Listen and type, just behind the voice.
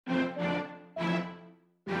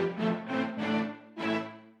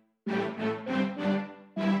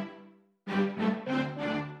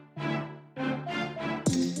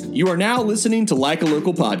You are now listening to Like a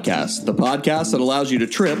Local Podcast, the podcast that allows you to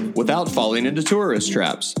trip without falling into tourist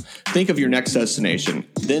traps. Think of your next destination,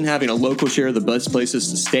 then having a local share the best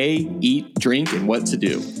places to stay, eat, drink, and what to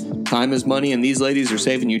do. Time is money, and these ladies are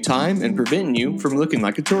saving you time and preventing you from looking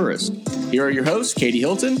like a tourist. Here are your hosts, Katie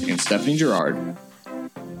Hilton and Stephanie Gerard.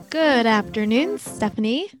 Good afternoon,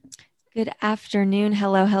 Stephanie. Good afternoon.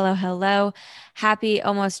 Hello, hello, hello. Happy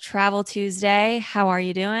almost Travel Tuesday. How are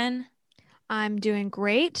you doing? I'm doing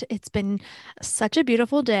great. It's been such a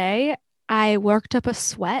beautiful day. I worked up a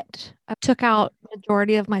sweat. I took out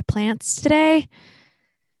majority of my plants today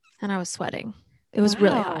and I was sweating. It was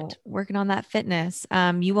really hot. Working on that fitness.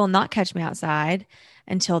 You will not catch me outside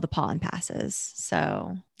until the pollen passes.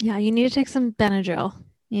 So yeah, you need to take some Benadryl.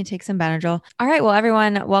 You take some Benadryl. All right. Well,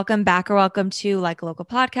 everyone, welcome back or welcome to Like a Local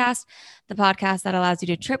Podcast, the podcast that allows you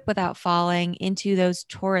to trip without falling into those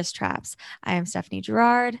tourist traps. I am Stephanie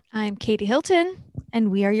Gerard. I'm Katie Hilton.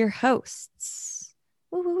 And we are your hosts.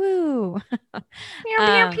 Woo, woo, woo. Pew,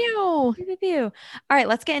 pew, pew. Pew, pew, pew. All right.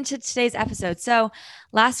 Let's get into today's episode. So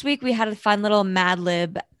last week we had a fun little Mad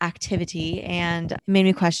Lib activity and it made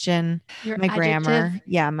me question my grammar.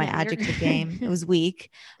 Yeah, my adjective game. It was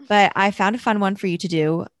weak, but I found a fun one for you to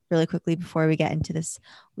do really quickly before we get into this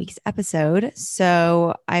week's episode.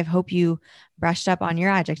 So I hope you brushed up on your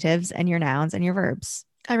adjectives and your nouns and your verbs.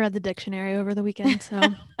 I read the dictionary over the weekend, so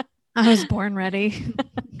I was born ready.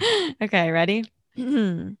 Okay, ready?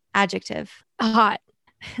 Adjective. Hot.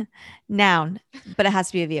 Noun, but it has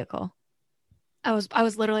to be a vehicle. I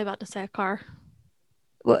was literally about to say a car.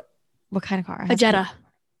 What kind of car? A Jetta.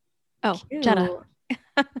 Oh, Cute. Jetta.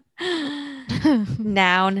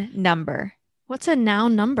 Noun, number. What's a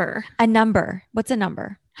noun number? A number. What's a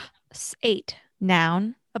number? 8.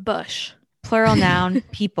 Noun. A bush. Plural noun,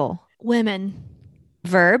 people. Women.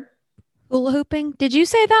 Verb. Hula hooping. Did you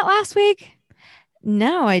say that last week?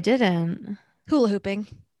 No, I didn't. Hula hooping.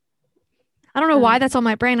 I don't know why that's on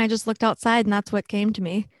my brain. I just looked outside and that's what came to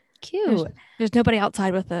me. Cute. There's nobody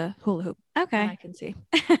outside with a hula hoop. Okay. I can see.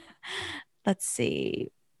 Let's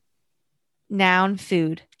see. Noun,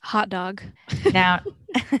 food. Hot dog. Noun.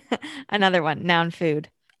 Another one. Noun, food.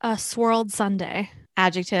 A swirled sundae.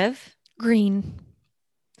 Adjective. Green.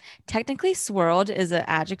 Technically, swirled is an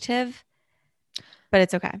adjective, but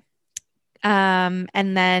it's okay. And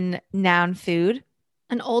then noun, food.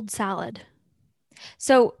 An old salad.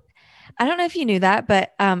 So I don't know if you knew that,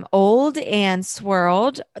 but old and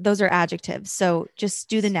swirled, those are adjectives. So just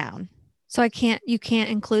do the noun. So you can't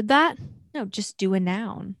include that? No, just do a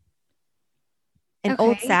noun. An Okay.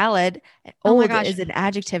 old salad, Oh my old gosh. is an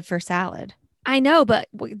adjective for salad. I know, but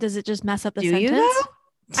does it just mess up the Do sentence? you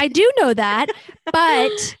though? I do know that,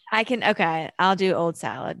 but Okay, I'll do old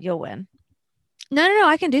salad. You'll win. no,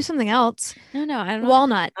 I can do something else. No, I don't know.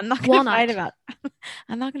 Walnut. I'm not going to Walnut. fight about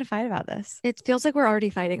I'm not going to fight about this. It feels like we're already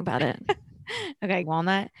fighting about it. Okay,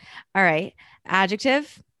 walnut. All right.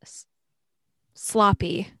 Adjective.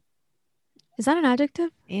 Sloppy. Is that an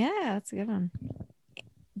adjective? Yeah, that's a good one.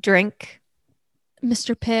 Drink.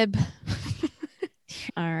 Mr. Pibb.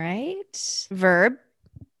 All right. Verb.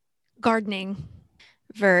 Gardening.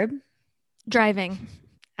 Verb. Driving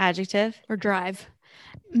Adjective. or drive.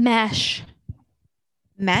 Mesh.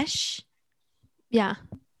 Mesh. Yeah.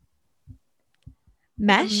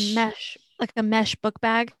 Mesh. Mesh. Like a mesh book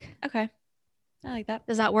bag. Okay. I like that.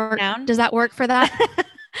 Does that work? Noun. Does that work for that?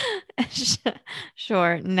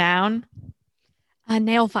 Sure. Noun. A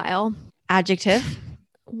nail file. Adjective.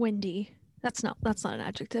 Windy. That's not an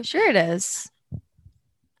adjective. Sure it is. I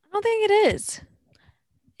don't think it is.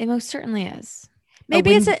 It most certainly is.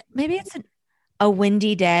 Maybe it's a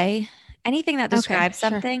windy day. Anything that describes sure.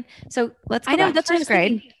 something. So let's go I know back that's to what I was first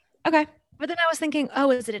grade. thinking. Okay. But then I was thinking, oh,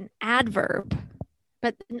 is it an adverb?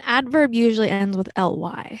 But an adverb usually ends with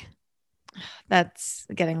ly. That's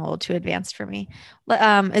getting a little too advanced for me.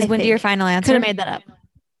 Is windy your final answer? Could have made that up.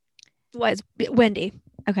 Was windy.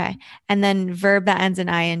 Okay. And then verb that ends in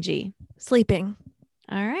ing. Sleeping.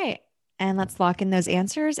 All right. And let's lock in those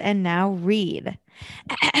answers and now read.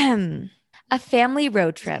 A family road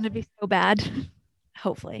It's trip. gonna be so bad.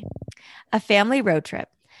 Hopefully. A family road trip.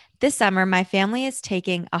 This summer, my family is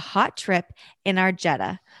taking a hot trip in our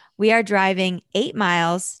Jetta. We are driving 8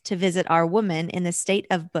 miles to visit our woman in the state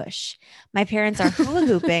of Bush. My parents are hula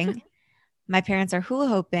hooping.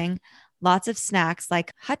 Lots of snacks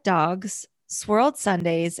like hot dogs, swirled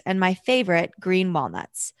sundaes, and my favorite, green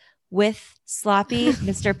walnuts with sloppy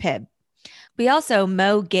Mr. Pibb. We also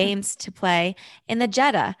mow games to play in the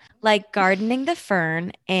Jetta, like gardening the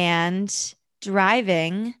fern and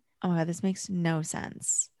driving. Oh my God, this makes no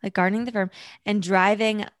sense. Like gardening the fern and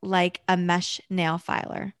driving like a mesh nail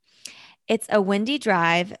filer. It's a windy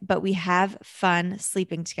drive, but we have fun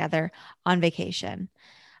sleeping together on vacation.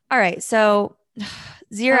 All right. So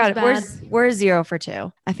we're 0 for 2.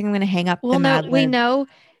 I think I'm going to hang up Well, the Mad Lib. We know.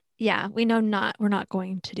 Yeah, we know we're not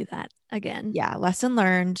going to do that again. Yeah. Lesson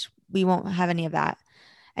learned. We won't have any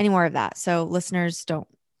more of that. So listeners, don't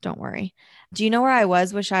worry. Do you know where I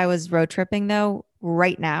wish I was road tripping though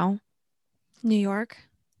right now? New York.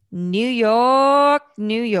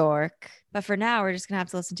 But for now, we're just going to have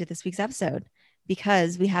to listen to this week's episode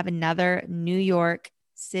because we have another New York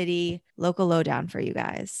City local lowdown for you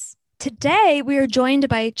guys. Today, we are joined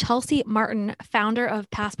by Chelsea Martin, founder of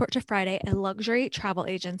Passport to Friday, a luxury travel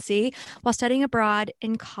agency. While studying abroad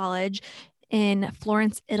in college in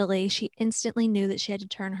Florence, Italy, she instantly knew that she had to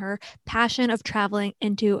turn her passion of traveling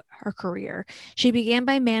into her career. She began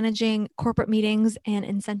by managing corporate meetings and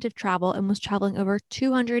incentive travel and was traveling over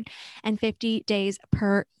 250 days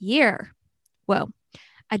per year. Whoa.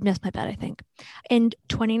 I'd missed my bet, I think. In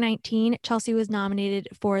 2019, Chelsea was nominated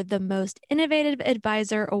for the Most Innovative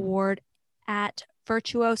Advisor Award at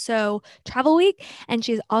Virtuoso Travel Week, and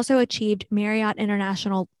she's also achieved Marriott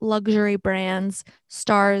International Luxury Brands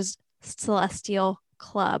Stars Celestial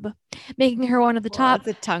Club, making her one of the top.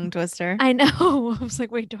 That's a tongue twister. I know. I was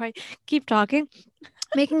like, wait, do I keep talking?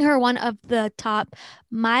 Making her one of the top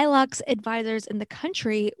MyLux advisors in the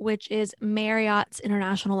country, which is Marriott's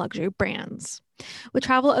International Luxury Brands. With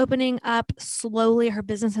travel opening up slowly, her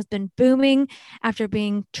business has been booming after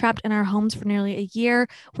being trapped in our homes for nearly a year.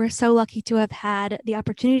 We're so lucky to have had the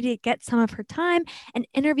opportunity to get some of her time and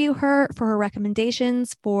interview her for her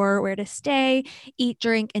recommendations for where to stay, eat,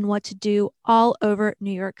 drink, and what to do all over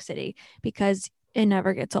New York City because it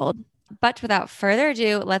never gets old. But without further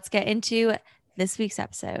ado, let's get into this week's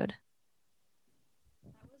episode.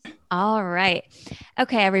 All right.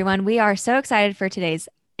 Okay, everyone. We are so excited for today's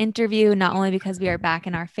interview, not only because we are back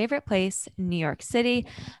in our favorite place, New York City,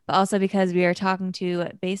 but also because we are talking to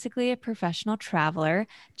basically a professional traveler,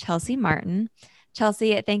 Chelsea Martin.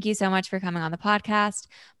 Chelsea, thank you so much for coming on the podcast.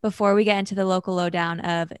 Before we get into the local lowdown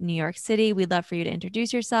of New York City, we'd love for you to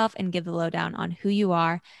introduce yourself and give the lowdown on who you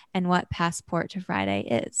are and what Passport to Friday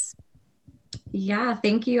is. Yeah,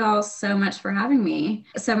 thank you all so much for having me.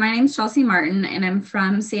 So my name's Chelsea Martin, and I'm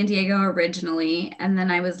from San Diego originally, and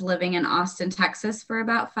then I was living in Austin, Texas for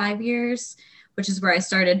about 5 years, which is where I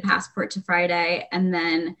started Passport to Friday, and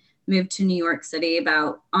then moved to New York City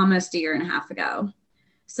about almost a year and a half ago.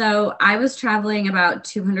 So I was traveling about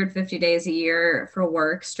 250 days a year for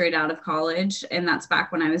work straight out of college, and that's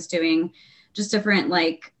back when I was doing just different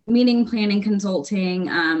like meeting planning, consulting,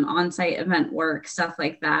 on-site event work, stuff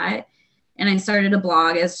like that. And I started a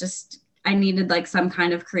blog as just, I needed like some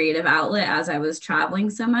kind of creative outlet as I was traveling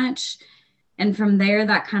so much. And from there,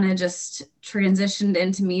 that kind of just transitioned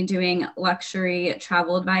into me doing luxury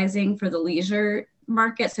travel advising for the leisure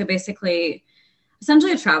market. So basically,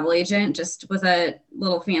 essentially a travel agent, just with a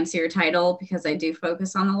little fancier title because I do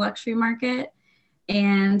focus on the luxury market.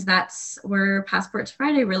 And that's where Passport to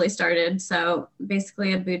Friday really started. So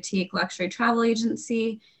basically a boutique luxury travel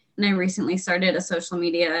agency. And I recently started a social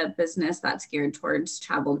media business that's geared towards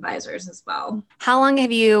travel advisors as well. How long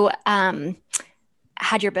have you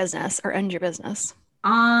had your business or owned your business?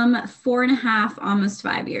 4.5, almost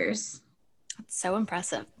 5 years. That's so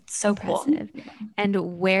impressive. So cool.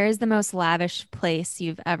 And where's the most lavish place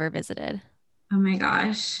you've ever visited? Oh my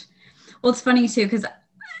gosh. Well, it's funny too, because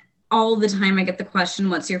all the time I get the question,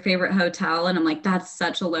 what's your favorite hotel? And I'm like, that's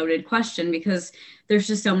such a loaded question because there's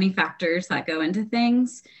just so many factors that go into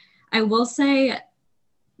things. I will say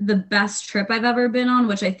the best trip I've ever been on,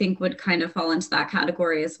 which I think would kind of fall into that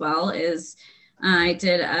category as well, is I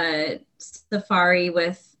did a safari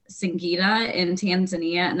with Singita in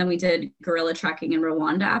Tanzania, and then we did gorilla trekking in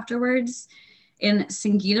Rwanda afterwards. And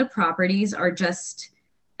Singita properties are just,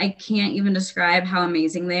 I can't even describe how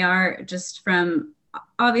amazing they are, just from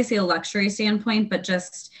obviously a luxury standpoint, but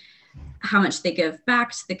just how much they give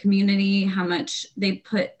back to the community, how much they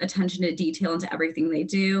put attention to detail into everything they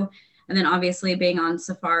do. And then obviously being on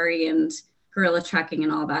safari and gorilla trekking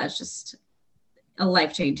and all that is just a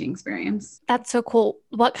life-changing experience. That's so cool.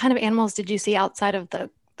 What kind of animals did you see outside of the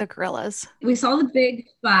gorillas? We saw the big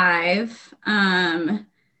five,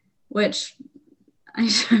 which I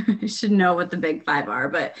should know what the big five are,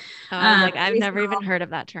 but I've never even heard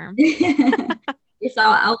of that term. We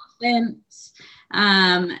saw elephants,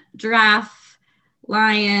 giraffe,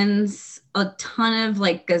 lions, a ton of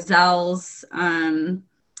like gazelles.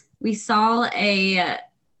 We saw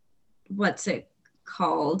what's it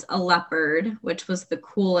called? A leopard, which was the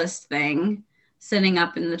coolest thing, sitting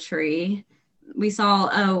up in the tree. We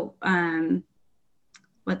saw,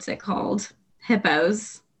 what's it called?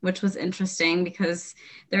 Hippos. which was interesting because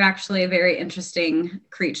they're actually very interesting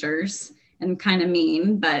creatures and kind of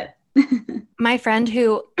mean, but my friend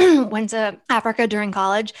who went to Africa during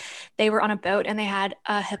college, they were on a boat and they had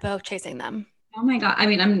a hippo chasing them. Oh my God. I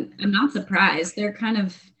mean, I'm not surprised. They're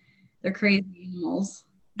crazy animals.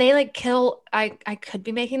 They like kill, I could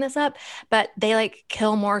be making this up, but they like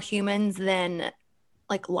kill more humans than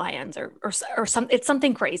like lions or some, it's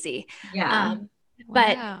something crazy. Yeah.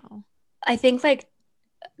 But I think like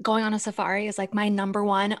going on a safari is like my number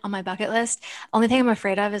one on my bucket list. Only thing I'm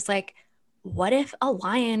afraid of is like, what if a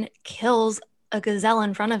lion kills a gazelle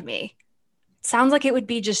in front of me? Sounds like it would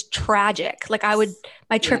be just tragic. Like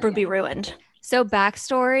my trip would be ruined. So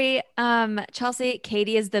backstory, Chelsea,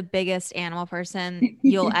 Katie is the biggest animal person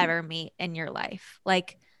you'll ever meet in your life.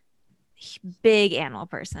 Like big animal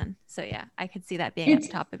person. So yeah, I could see that being at the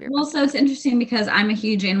top of your Well, so it's interesting because I'm a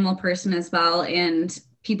huge animal person as well. And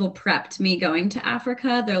people prepped me going to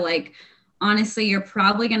Africa. They're like, honestly, you're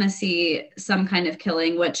probably going to see some kind of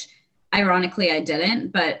killing, which ironically I didn't,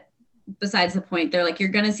 but besides the point, they're like, you're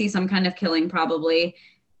going to see some kind of killing probably.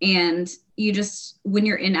 And you just, when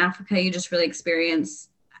you're in Africa, you just really experience,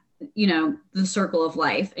 the circle of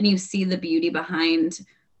life, and you see the beauty behind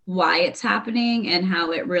why it's happening and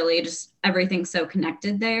how it really just, everything's so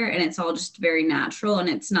connected there. And it's all just very natural. And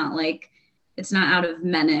it's not out of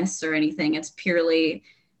menace or anything. It's purely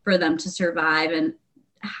for them to survive and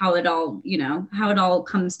how it all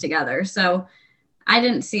comes together. So I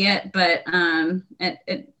didn't see it, but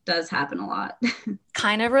it does happen a lot.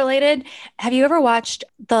 Kind of related. Have you ever watched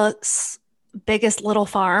The Biggest Little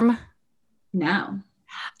Farm? No.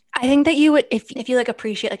 I think that you would, if you like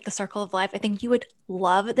appreciate like the circle of life, I think you would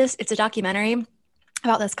love this. It's a documentary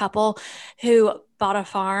about this couple who bought a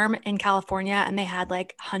farm in California and they had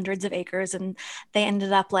like hundreds of acres, and they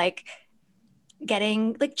ended up like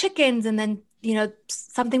getting like chickens, and then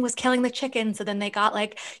something was killing the chickens. So then they got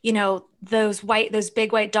like, those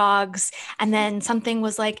big white dogs. And then something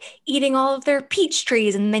was like eating all of their peach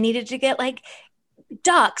trees, and they needed to get like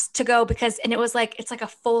ducks to go and it was like, it's like a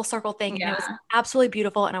full circle thing. Yeah. And it was absolutely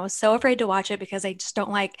beautiful. And I was so afraid to watch it because I just don't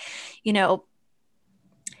like,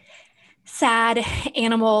 sad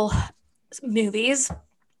animal movies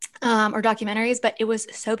or documentaries, but it was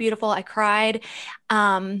so beautiful. I cried.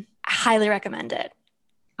 Highly recommend it.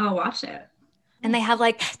 I'll watch it. And they have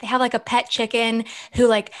like a pet chicken who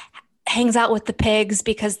like hangs out with the pigs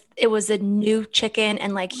because it was a new chicken,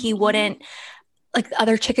 and like he wouldn't, like the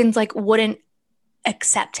other chickens like wouldn't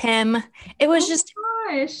accept him. It was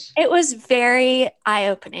it was very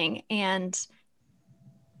eye-opening and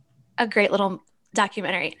a great little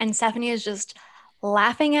documentary. And Stephanie is just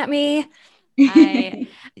laughing at me.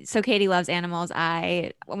 So Katie loves animals.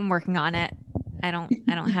 I'm working on it. I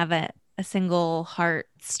don't have a single heart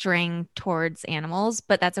string towards animals,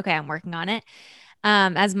 but that's okay. I'm working on it.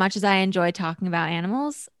 As much as I enjoy talking about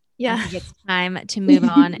animals, I think it's time to move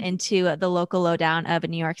on into the local lowdown of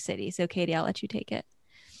New York City. So Katie, I'll let you take it.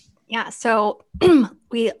 Yeah. So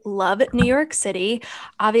we love New York City.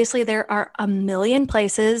 Obviously, there are a million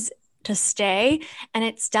places to stay, and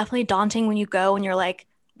it's definitely daunting when you go and you're like,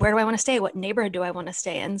 where do I want to stay? What neighborhood do I want to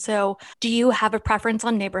stay in? So do you have a preference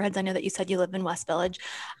on neighborhoods? I know that you said you live in West Village.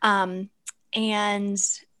 And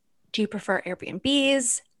do you prefer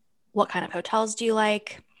Airbnbs? What kind of hotels do you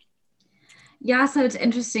like? Yeah, so it's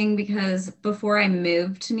interesting because before I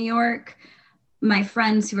moved to New York, my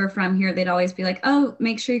friends who are from here, they'd always be like, oh,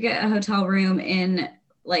 make sure you get a hotel room in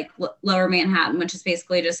like Lower Manhattan, which is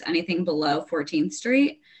basically just anything below 14th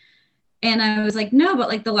Street. And I was like, no, but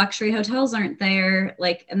like the luxury hotels aren't there.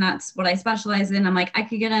 Like, and that's what I specialize in. I'm like, I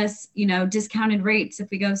could get us, discounted rates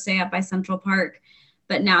if we go stay up by Central Park.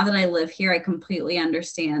 But now that I live here, I completely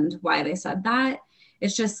understand why they said that.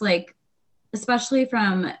 It's just like, especially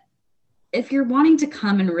if you're wanting to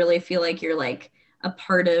come and really feel like you're like a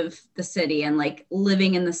part of the city and like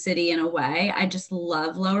living in the city in a way, I just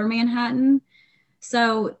love Lower Manhattan.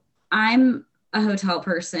 So I'm a hotel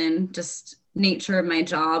person, just nature of my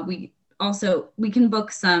job. We can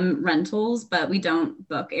book some rentals, but we don't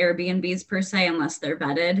book Airbnbs per se unless they're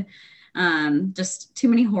vetted. Just too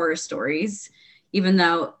many horror stories, even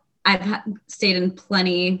though I've stayed in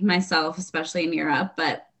plenty myself, especially in Europe.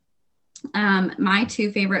 But my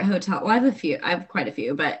two favorite hotel, well, I have quite a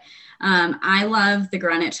few, but I love the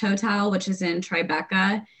Greenwich Hotel, which is in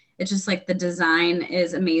Tribeca. It's just like the design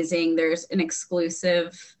is amazing. There's an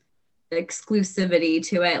exclusivity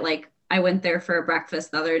to it. Like I went there for a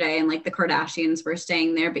breakfast the other day and like the Kardashians were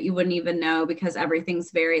staying there, but you wouldn't even know because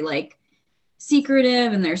everything's very like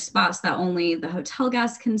secretive and there's spots that only the hotel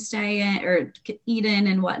guests can stay in or eat in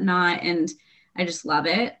and whatnot. And I just love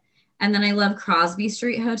it. And then I love Crosby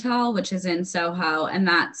Street Hotel, which is in Soho. And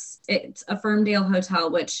it's a Ferndale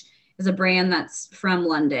hotel, which is a brand that's from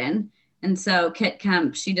London. And so Kit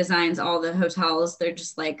Kemp, she designs all the hotels. They're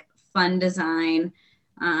just like fun design.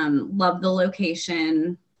 Love the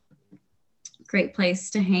location. Great place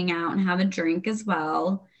to hang out and have a drink as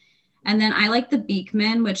well. And then I like the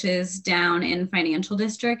Beekman, which is down in Financial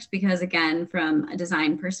District, because again, from a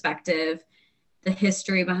design perspective, the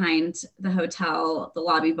history behind the hotel, the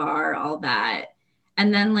lobby bar, all that.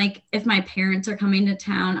 And then like if my parents are coming to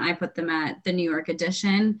town, I put them at the New York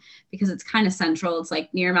Edition because it's kind of central. It's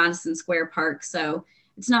like near Madison Square Park. So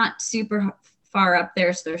it's not super far up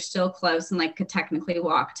there. So they're still close and like could technically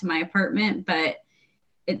walk to my apartment, but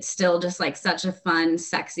it's still just like such a fun,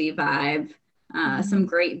 sexy vibe. Some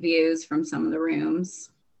great views from some of the rooms.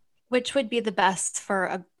 Which would be the best for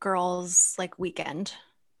a girls' like weekend?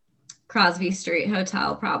 Crosby Street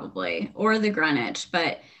Hotel, probably, or the Greenwich.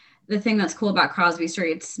 But the thing that's cool about Crosby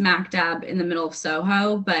Street, it's smack dab in the middle of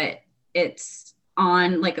Soho, but it's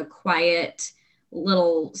on like a quiet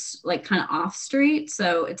little, like kind of off street.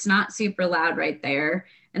 So it's not super loud right there.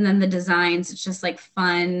 And then the designs, it's just like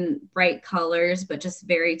fun, bright colors, but just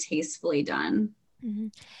very tastefully done. Mm-hmm.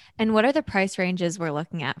 And what are the price ranges we're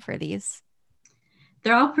looking at for these?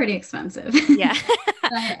 They're all pretty expensive. Yeah,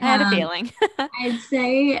 but, I had a feeling. I'd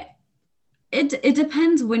say it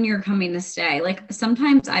depends when you're coming to stay. Like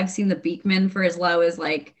sometimes I've seen the Beekman for as low as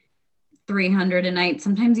like $300 a night,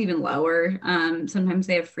 sometimes even lower. Sometimes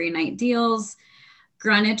they have free night deals.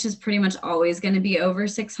 Greenwich is pretty much always going to be over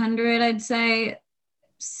 $600, I'd say.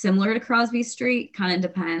 Similar to Crosby Street, kind of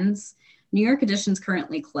depends. New York Edition's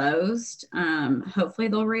currently closed. Hopefully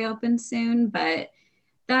they'll reopen soon, but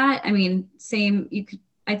that, I mean, same,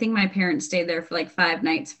 I think my parents stayed there for like 5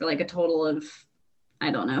 nights for like a total of,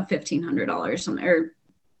 I don't know, $1,500 something, or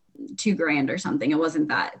 $2,000 or something. It wasn't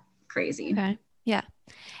that crazy. Okay. Yeah.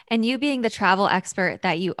 And you being the travel expert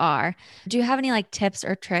that you are, do you have any like tips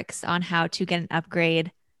or tricks on how to get an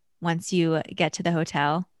upgrade once you get to the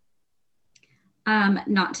hotel?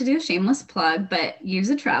 Not to do a shameless plug, but use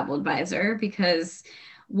a travel advisor, because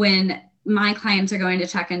when my clients are going to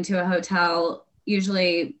check into a hotel,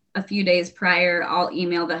 usually a few days prior, I'll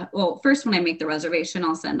email first when I make the reservation,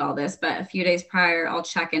 I'll send all this, but a few days prior, I'll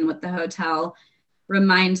check in with the hotel,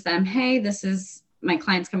 remind them, hey, this is my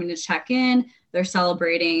client's coming to check in. They're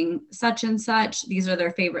celebrating such and such. These are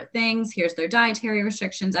their favorite things. Here's their dietary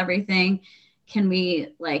restrictions, everything. Can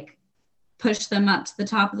we like push them up to the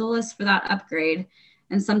top of the list for that upgrade?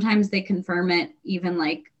 And sometimes they confirm it even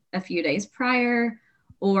like a few days prior,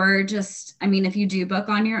 or just, I mean, if you do book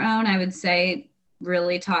on your own, I would say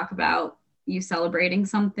really talk about you celebrating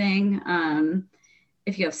something.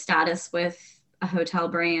 If you have status with a hotel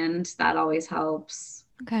brand, that always helps.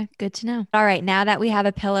 Okay, good to know. All right, now that we have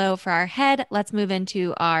a pillow for our head, let's move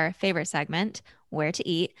into our favorite segment, where to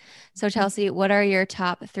eat. So Chelsea, what are your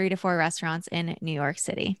top 3 to 4 restaurants in New York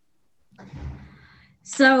City?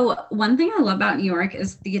 So one thing I love about New York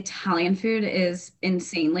is the Italian food is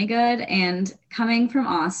insanely good. And coming from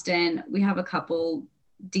Austin, we have a couple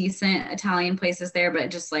decent Italian places there, but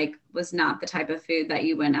it just like was not the type of food that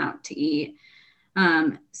you went out to eat.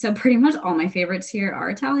 So pretty much all my favorites here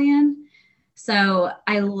are Italian. So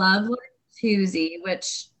I love Lertuzzi,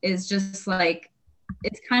 which is just like,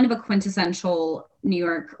 it's kind of a quintessential New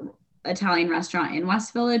York Italian restaurant in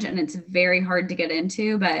West Village, and it's very hard to get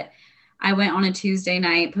into, but I went on a Tuesday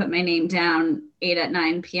night, put my name down, ate at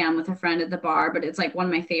 9 p.m. with a friend at the bar, but it's like one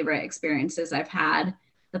of my favorite experiences I've had.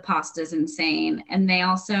 The pasta's insane. And they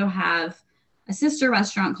also have a sister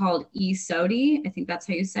restaurant called I Sodi. I think that's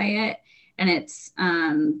how you say it. And it's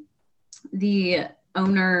the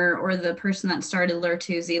owner or the person that started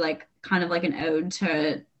Lertuzzi, like kind of like an ode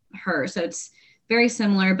to her. So it's very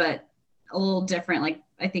similar, but a little different, like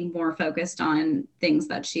I think more focused on things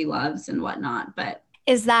that she loves and whatnot. But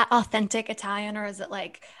is that authentic Italian, or is it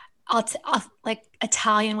like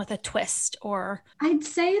Italian with a twist? Or I'd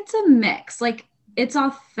say it's a mix. Like it's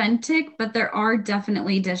authentic, but there are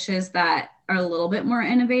definitely dishes that are a little bit more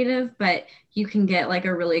innovative, but you can get like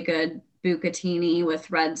a really good bucatini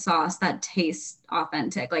with red sauce that tastes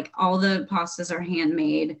authentic. Like all the pastas are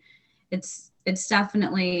handmade. It's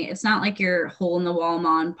definitely, it's not like your hole in the wall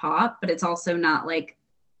mom and pop, but it's also not like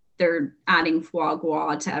they're adding foie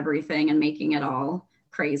gras to everything and making it all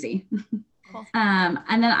crazy. Cool. And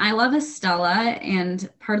then I love Estella. And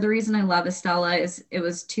part of the reason I love Estella is it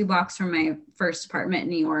was 2 blocks from my first apartment in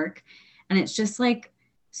New York. And it's just like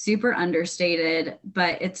super understated,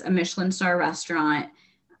 but it's a Michelin star restaurant.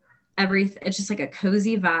 it's just like a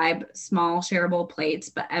cozy vibe, small shareable plates,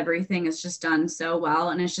 but everything is just done so well.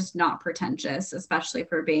 And it's just not pretentious, especially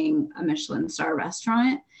for being a Michelin star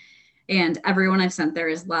restaurant. And everyone I've sent there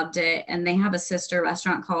has loved it. And they have a sister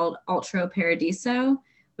restaurant called Altro Paradiso,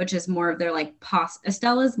 which is more of their like pasta.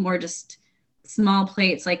 Estella's more just small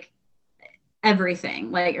plates, like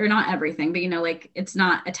everything, like, or not everything, but like it's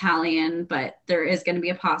not Italian, but there is going to be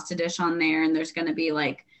a pasta dish on there, and there's going to be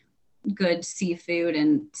like good seafood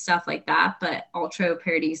and stuff like that. But Altro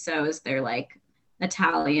Paradiso is their like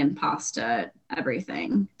Italian pasta,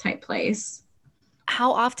 everything type place.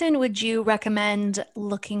 How often would you recommend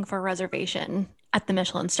looking for a reservation at the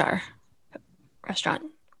Michelin star restaurant?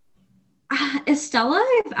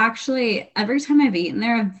 Estella, I've actually, every time I've eaten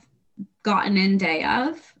there, I've gotten in day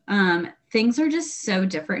of. Things are just so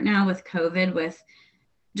different now with COVID, with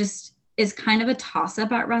just is kind of a toss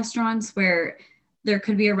up at restaurants, where there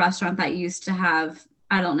could be a restaurant that used to have,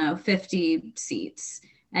 I don't know, 50 seats,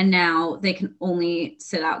 and now they can only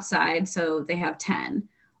sit outside. So they have 10.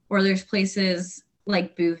 Or there's places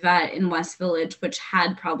like Buvette in West Village, which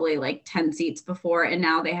had probably like 10 seats before, and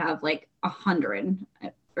now they have like 100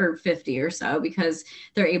 or 50 or so, because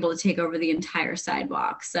they're able to take over the entire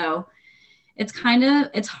sidewalk. So it's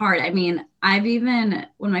hard. I mean,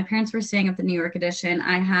 when my parents were staying at the New York Edition,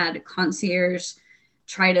 I had concierge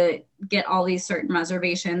try to get all these certain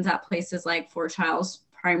reservations at places like Four Childs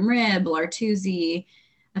Prime Rib, L'Artusi,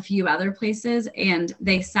 a few other places, and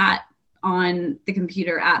they sat on the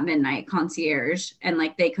computer at midnight, concierge, and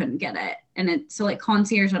like they couldn't get it. And so like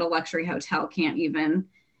concierge at a luxury hotel can't even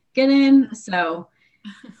get in. So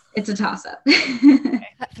it's a toss up.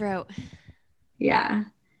 Cutthroat. Yeah.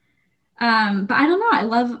 But I don't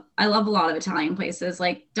know. I love a lot of Italian places.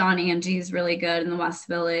 Like Don Angie's really good in the West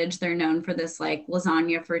Village. They're known for this like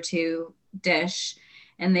lasagna for two dish,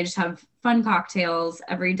 and they just have fun cocktails.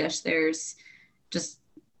 Every dish there's just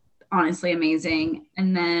honestly amazing.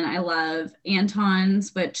 And then I love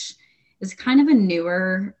Anton's, which is kind of a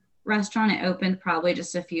newer restaurant. It opened probably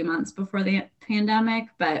just a few months before the pandemic,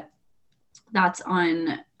 but that's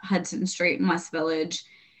on Hudson Street in West Village.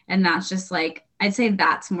 And that's just like, I'd say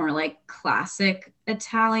that's more like classic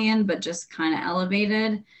Italian, but just kind of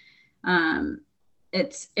elevated.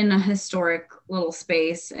 It's in a historic little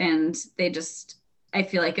space, and I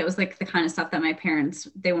feel like it was like the kind of stuff that my parents,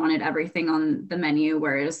 they wanted everything on the menu,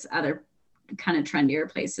 whereas other kind of trendier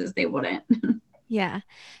places, they wouldn't. Yeah.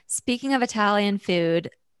 Speaking of Italian food,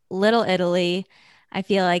 Little Italy, I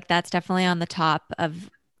feel like that's definitely on the top of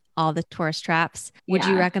all the tourist traps. Would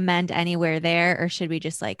you recommend anywhere there, or should we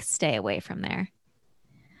just like stay away from there?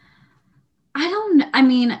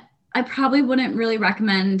 I probably wouldn't really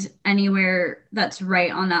recommend anywhere that's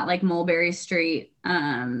right on that like Mulberry Street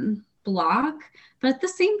block. But at the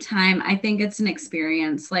same time, I think it's an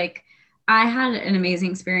experience. Like I had an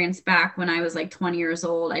amazing experience back when I was like 20 years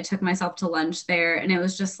old. I took myself to lunch there, and it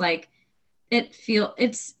was just like, the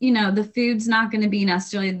food's not going to be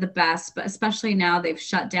necessarily the best, but especially now they've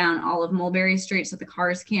shut down all of Mulberry Street, so the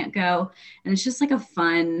cars can't go. And it's just like a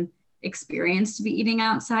fun experience to be eating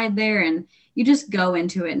outside there. And you just go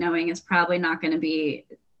into it knowing it's probably not going to be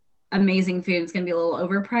amazing food. It's going to be a little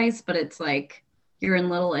overpriced, but it's like, you're in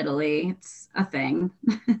Little Italy. It's a thing.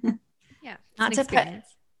 Yeah. Not to put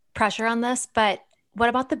pressure on this, but what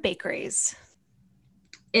about the bakeries?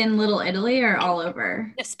 In Little Italy or all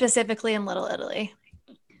over? Specifically in Little Italy.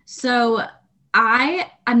 So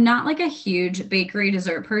I'm not like a huge bakery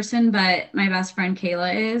dessert person, but my best friend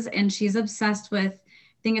Kayla is, and she's obsessed with,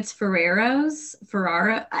 I think it's Ferraro.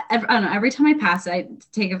 I don't know. Every time I pass it, I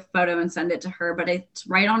take a photo and send it to her, but it's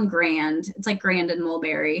right on Grand. It's like Grand and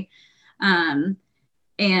Mulberry.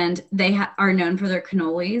 And they are known for their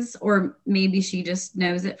cannolis, or maybe she just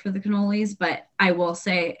knows it for the cannolis, but I will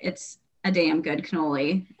say it's a damn good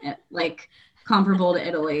cannoli, like comparable to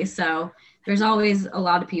Italy. So there's always a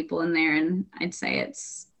lot of people in there, and I'd say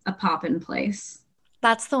it's a pop-in place.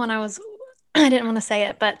 That's the one I didn't want to say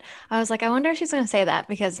it, but I was like, I wonder if she's going to say that,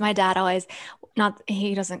 because my dad always,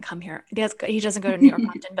 he doesn't come here. He doesn't go to New York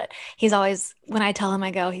often, but he's always, when I tell him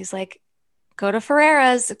I go, he's like, go to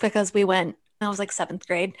Ferrera's, because we went, I was like 7th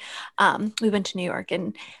grade. We went to New York,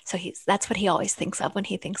 and so that's what he always thinks of when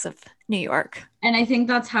he thinks of New York. And I think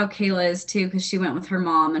that's how Kayla is too, because she went with her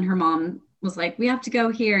mom, and her mom was like, we have to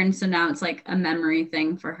go here. And so now it's like a memory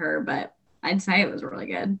thing for her, but I'd say it was really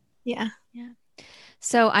good. Yeah. Yeah.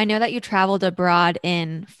 So I know that you traveled abroad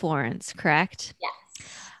in Florence, correct? Yes.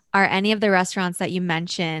 Are any of the restaurants that you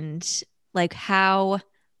mentioned, like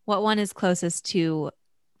what one is closest to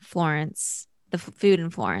Florence, the food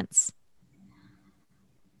in Florence?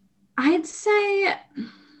 I'd say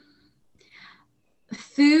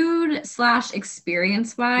food /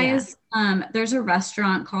 experience wise, there's a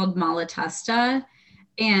restaurant called Malatesta,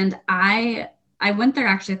 and I went there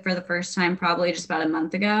actually for the first time probably just about a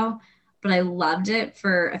month ago, but I loved it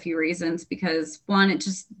for a few reasons because one, it's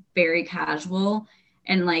just very casual,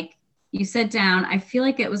 and like you sit down, I feel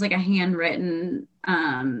like it was like a handwritten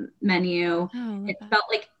menu. It felt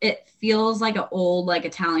like it feels like an old like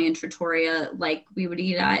Italian trattoria like we would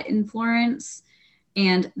eat at in Florence,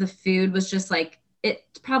 and the food was just like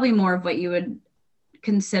it's probably more of what you would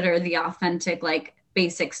consider the authentic like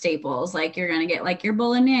basic staples. Like you're gonna get like your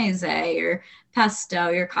bolognese, your pesto,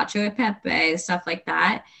 your cacio e pepe, stuff like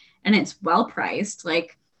that, and it's well priced.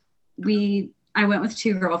 Like I went with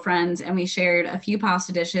 2 girlfriends and we shared a few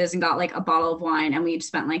pasta dishes and got like a bottle of wine, and we each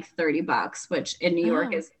spent like $30, which in New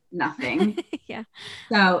York is nothing. Yeah.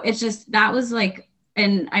 So it's just, that was like,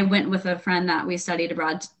 and I went with a friend that we studied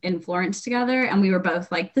abroad in Florence together, and we were both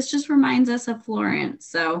like, this just reminds us of Florence.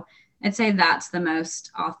 So I'd say that's the most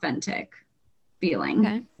authentic feeling.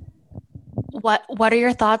 Okay. What are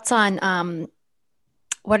your thoughts on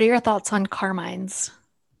Carmine's?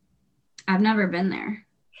 I've never been there.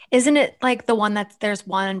 Isn't it like the one there's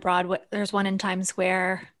one in Broadway, there's one in Times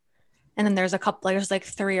Square, and then there's like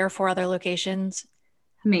 3 or 4 other locations?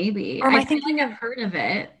 Maybe. Or am I thinking I've heard of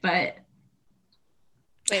it, but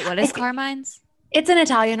wait, what is Carmine's? It's an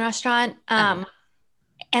Italian restaurant. And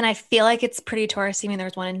I feel like it's pretty touristy. I mean,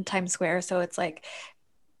 there's one in Times Square, so it's like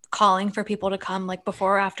calling for people to come like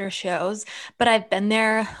before or after shows. But I've been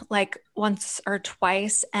there like once or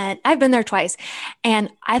twice, and I've been there twice, and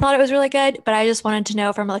I thought it was really good. But I just wanted to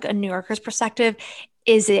know from like a New Yorker's perspective,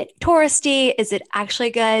 is it touristy? Is it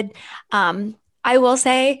actually good? I will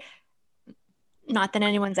say, not that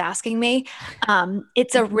anyone's asking me,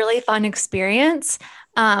 it's a really fun experience.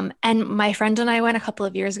 And my friend and I went a couple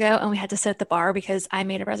of years ago, and we had to sit at the bar because I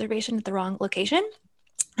made a reservation at the wrong location.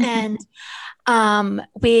 And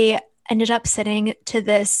we ended up sitting to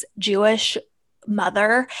this Jewish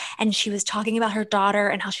mother, and she was talking about her daughter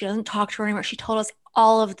and how she doesn't talk to her anymore. She told us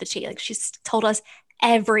all of the tea. Like, she's told us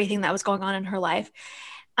everything that was going on in her life.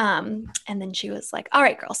 And then she was like, all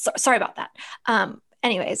right, girls, sorry about that.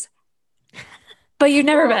 Anyways, but you've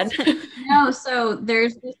never been. No, so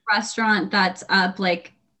there's this restaurant that's up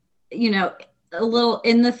like, a little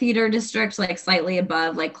in the theater district, like slightly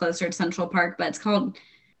above, like closer to Central Park, but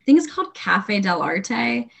I think it's called Cafe del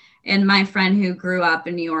Arte. And my friend who grew up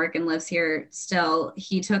in New York and lives here still,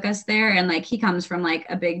 he took us there, and like he comes from like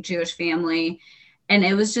a big Jewish family. And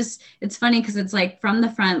it was just, it's funny because it's like from the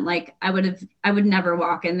front, like I would never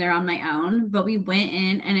walk in there on my own, but we went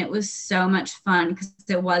in and it was so much fun because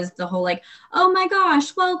it was the whole like, oh my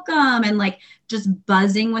gosh, welcome. And like just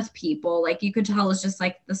buzzing with people. Like you could tell it's just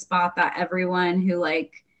like the spot that everyone who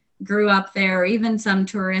like grew up there, or even some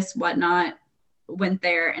tourists, whatnot, went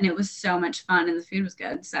there. And it was so much fun, and the food was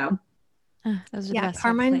good. So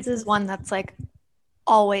Carmine's is one that's like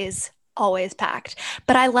always packed.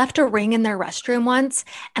 But I left a ring in their restroom once,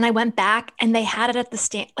 and I went back, and they had it at the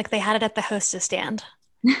stand, like they had it at the hostess stand.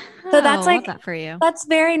 So that's like that for you. That's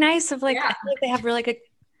very nice of like, I feel like they have really good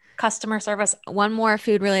customer service. One more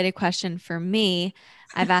food related question for me.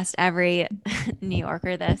 I've asked every New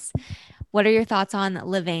Yorker this. What are your thoughts on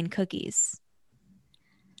Levain cookies?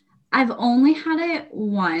 I've only had it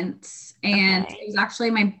once, and it was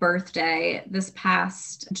actually my birthday this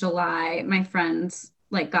past July. My friends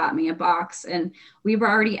like got me a box, and we were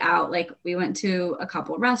already out. Like we went to a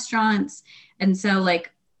couple restaurants, and so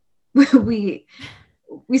like we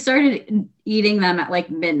started eating them at like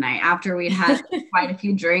midnight after we'd had quite a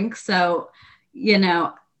few drinks. So,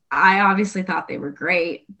 I obviously thought they were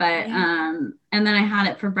great, but and then I had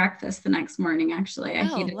it for breakfast the next morning. Actually, I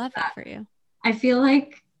love that for you. I feel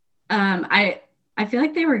like I feel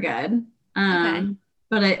like they were good.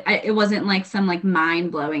 But it wasn't like some like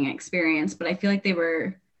mind blowing experience, but I feel like they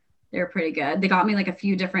were pretty good. They got me like a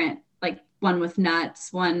few different, like one with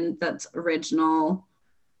nuts, one that's original.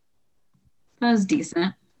 That was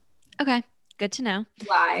decent. Okay. Good to know.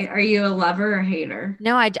 Why? Are you a lover or hater?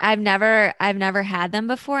 No, I've never had them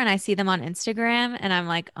before, and I see them on Instagram, and I'm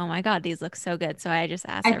like, oh my God, these look so good. So I just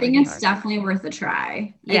asked. I think it's definitely worth a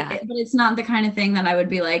try. Yeah. But it's not the kind of thing that I would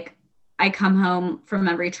be like, I come home from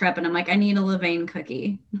every trip and I'm like, I need a Levain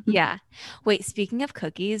cookie. Yeah. Wait, speaking of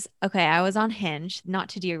cookies, okay, I was on Hinge, not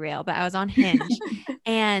to derail, but I was on Hinge.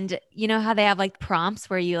 And you know how they have like prompts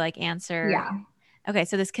where you like answer? Yeah. Okay,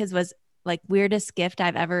 so this kid's was like weirdest gift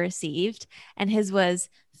I've ever received. And his was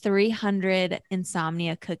 300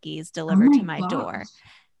 insomnia cookies delivered to my door.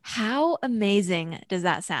 How amazing does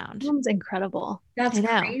that sound? Sounds incredible. That's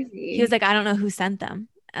crazy. He was like, I don't know who sent them.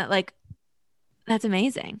 Like, that's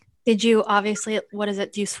amazing. Did you obviously, what is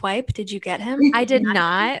it? Do you swipe? Did you get him? I did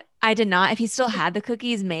not. If he still had the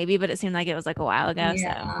cookies, maybe, but it seemed like it was like a while ago.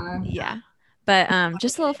 Yeah. So yeah. But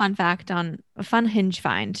just a little fun fact on a fun Hinge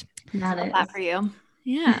find. That for you.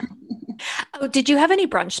 Yeah. Oh, did you have any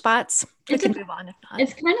brunch spots? We can move on if not.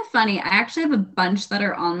 It's kind of funny. I actually have a bunch that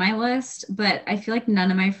are on my list, but I feel like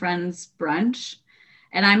none of my friends brunch.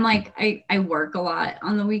 And I'm like, I work a lot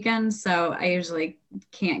on the weekends, so I usually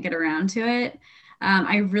can't get around to it.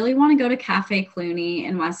 I really want to go to Cafe Cluny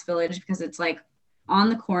in West Village because it's like on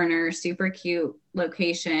the corner, super cute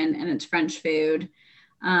location, and it's French food.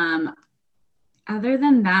 Other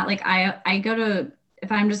than that, like I go to,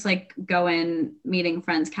 if I'm just like going meeting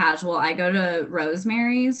friends casual, I go to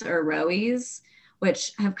Rosemary's or Roey's,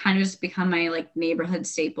 which have kind of just become my like neighborhood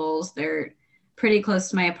staples. They're pretty close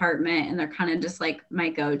to my apartment and they're kind of just like my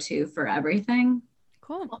go-to for everything.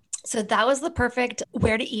 Cool. So that was the perfect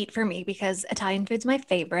where to eat for me because Italian food's my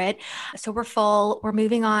favorite. So we're full. We're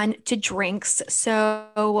moving on to drinks.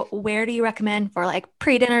 So where do you recommend for like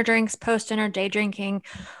pre-dinner drinks, post-dinner, day drinking?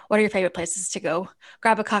 What are your favorite places to go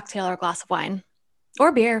grab a cocktail or a glass of wine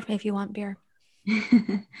or beer if you want beer?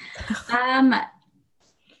 I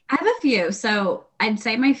have a few. So I'd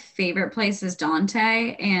say my favorite place is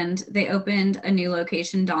Dante, and they opened a new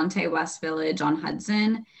location, Dante West Village on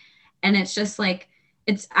Hudson. And it's just like,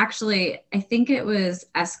 it's actually, I think it was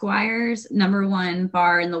Esquire's #1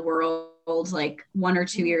 bar in the world, like 1 or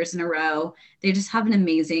 2 years in a row. They just have an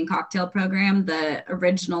amazing cocktail program. The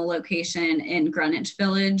original location in Greenwich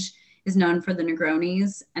Village is known for the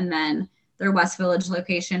Negronis. And then their West Village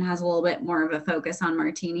location has a little bit more of a focus on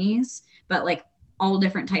martinis, but like all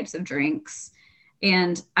different types of drinks.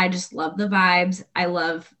 And I just love the vibes. I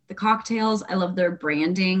love the cocktails. I love their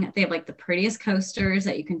branding. They have like the prettiest coasters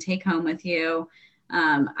that you can take home with you.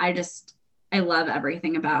 I love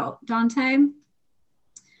everything about Dante.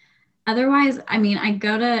 Otherwise, I mean, I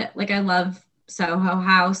love Soho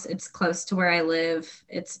House. It's close to where I live.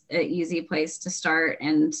 It's an easy place to start.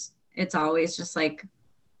 And it's always just like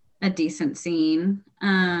a decent scene.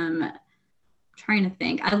 Trying to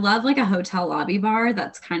think. I love like a hotel lobby bar.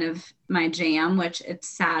 That's kind of my jam, which it's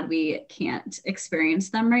sad we can't experience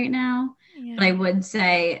them right now. Yeah. But I would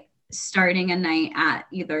say starting a night at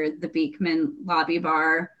either the Beekman lobby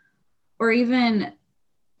bar or even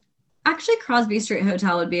actually Crosby Street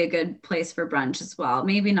Hotel would be a good place for brunch as well.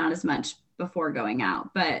 Maybe not as much before going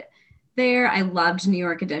out, but there I loved New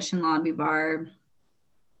York Edition lobby bar.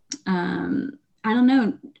 I don't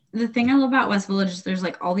know. The thing I love about West Village is there's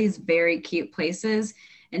like all these very cute places.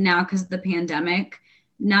 And now because of the pandemic,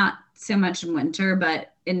 not so much in winter,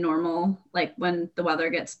 but in normal, like when the weather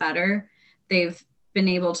gets better, they've been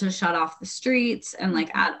able to shut off the streets and like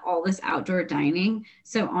add all this outdoor dining.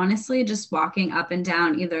 So honestly, just walking up and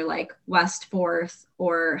down either like West 4th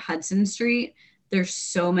or Hudson Street, there's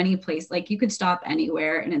so many places, like you could stop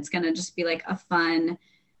anywhere and it's going to just be like a fun,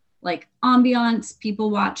 like ambiance,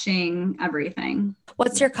 people watching, everything.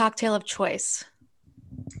 What's your cocktail of choice?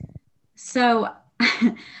 So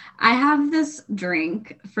I have this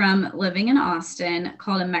drink from living in Austin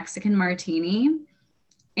called a Mexican martini,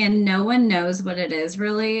 and no one knows what it is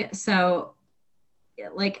really. So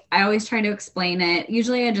like I always try to explain it.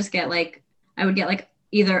 Usually I just get like, I would get like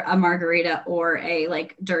either a margarita or a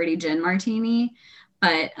like dirty gin martini.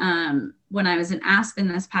 But when I was in Aspen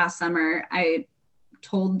this past summer, I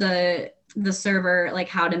told the server like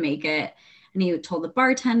how to make it, and he told the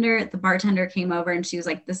bartender came over and she was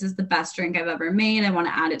like, this is the best drink I've ever made, I want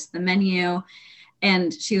to add it to the menu.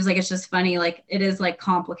 And she was like, it's just funny, like it is like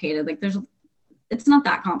complicated, like it's not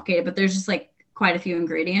that complicated, but there's just like quite a few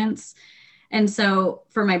ingredients. And so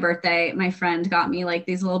for my birthday, my friend got me like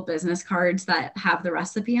these little business cards that have the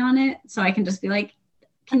recipe on it, so I can just be like,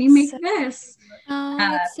 can you make this? Oh,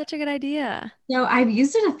 that's such a good idea. So I've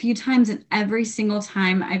used it a few times, and every single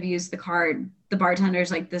time I've used the card, the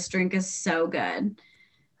bartender's like, this drink is so good.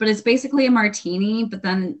 But it's basically a martini, but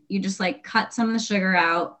then you just like cut some of the sugar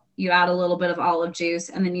out, you add a little bit of olive juice,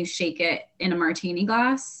 and then you shake it in a martini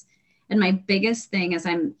glass. And my biggest thing is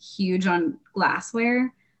I'm huge on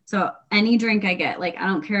glassware. So any drink I get, like, I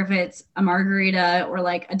don't care if it's a margarita or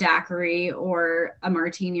like a daiquiri or a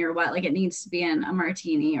martini or what, like it needs to be in a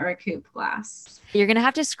martini or a coupe glass. You're going to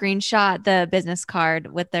have to screenshot the business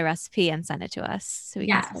card with the recipe and send it to us so we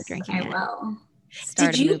can start drinking it. I will.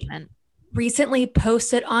 Start a movement. Recently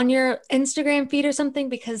post it on your Instagram feed or something?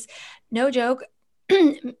 Because no joke,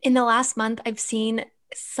 in the last month, I've seen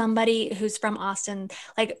somebody who's from Austin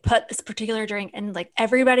like put this particular drink and like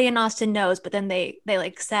everybody in Austin knows, but then they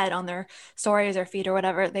like said on their stories or feed or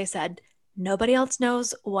whatever, they said Nobody else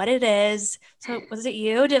knows what it is. So was it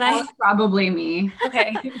you? Did That I? was probably me.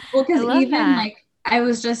 Okay. Well, because I love even that. like I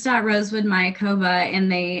was just at Rosewood Mayakoba,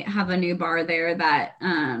 and they have a new bar there that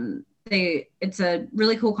it's a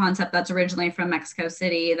really cool concept that's originally from Mexico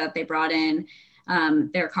City that they brought in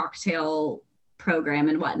their cocktail program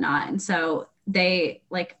and whatnot. And so they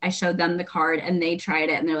like, I showed them the card and they tried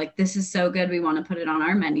it and they're like, this is so good, we want to put it on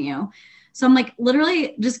our menu. So I'm like,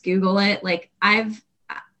 literally just Google it. Like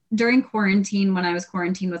during quarantine, when I was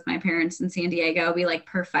quarantined with my parents in San Diego, we like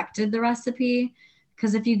perfected the recipe.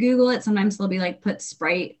 Because if you Google it, sometimes they'll be like, put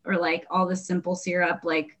Sprite or like all this simple syrup.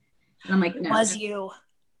 Like, and I'm like, no. It was you.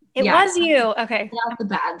 It was you. Okay. Not the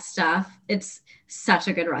bad stuff. It's such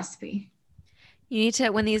a good recipe. You need to,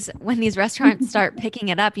 when these restaurants start picking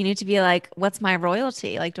it up, you need to be like, what's my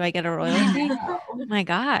royalty? Like, do I get a royalty? Oh my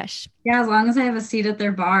gosh. Yeah, as long as I have a seat at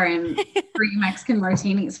their bar and free Mexican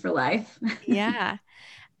martinis for life. Yeah.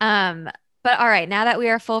 But all right, now that we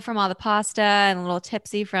are full from all the pasta and a little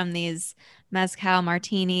tipsy from these mezcal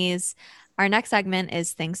martinis, our next segment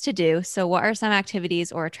is things to do. So what are some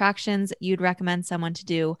activities or attractions you'd recommend someone to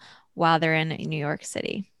do while they're in New York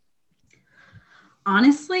City?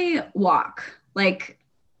 Honestly, walk. Like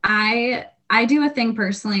I do a thing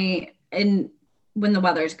personally, and when the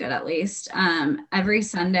weather's good, at least, every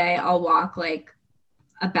Sunday I'll walk like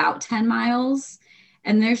about 10 miles,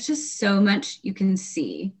 and there's just so much you can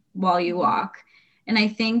see while you walk. And I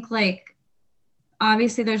think like,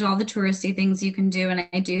 obviously there's all the touristy things you can do. And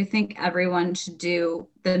I do think everyone should do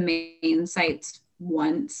the main sites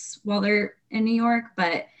once while they're in New York,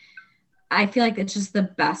 but I feel like it's just the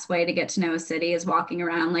best way to get to know a city is walking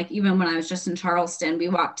around. Like even when I was just in Charleston, we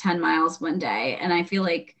walked 10 miles one day, and I feel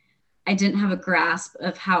like I didn't have a grasp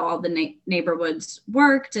of how all the neighborhoods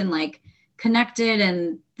worked and like connected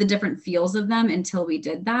and the different feels of them until we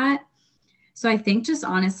did that. So I think just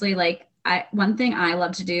honestly, like one thing I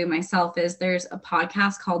love to do myself is there's a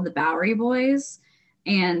podcast called The Bowery Boys,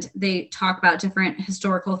 and they talk about different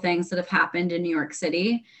historical things that have happened in New York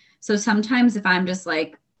City. So sometimes if I'm just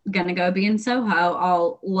like gonna go be in Soho,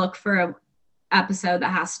 I'll look for a episode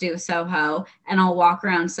that has to do with Soho, and I'll walk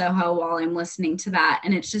around Soho while I'm listening to that.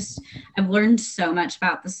 And it's just, I've learned so much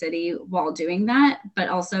about the city while doing that, but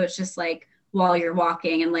also it's just like while you're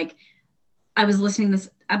walking. And like I was listening to this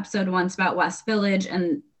episode once about West Village,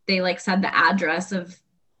 and they like said the address of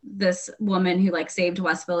this woman who like saved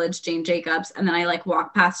West Village, Jane Jacobs. And then I like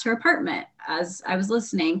walked past her apartment as I was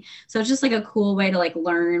listening. So it's just like a cool way to like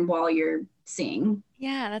learn while you're seeing.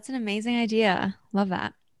 Yeah, that's an amazing idea. Love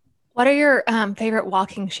that. What are your favorite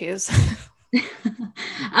walking shoes?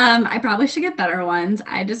 I probably should get better ones.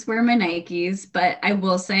 I just wear my Nikes, but I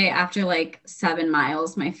will say after like 7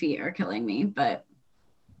 miles, my feet are killing me, but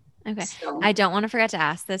okay. Still. I don't want to forget to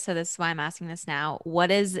ask this, so this is why I'm asking this now. What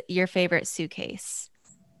is your favorite suitcase?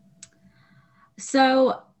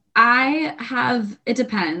 So it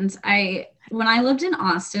depends. When I lived in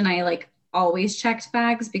Austin, I like always checked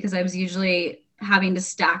bags because I was usually having to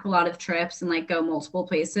stack a lot of trips and like go multiple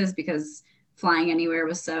places because flying anywhere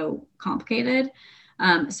was so complicated.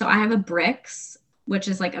 So I have a Brix, which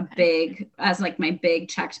is like my big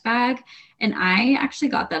checked bag. And I actually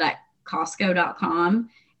got that at Costco.com.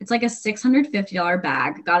 It's like a $650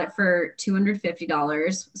 bag. Got it for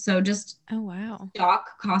 $250. So just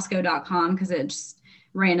stock Costco.com because it just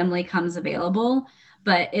randomly comes available.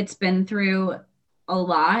 But it's been through a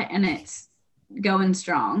lot and it's going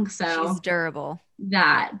strong. So she's durable.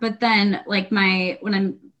 But then like when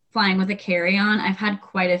I'm flying with a carry-on, I've had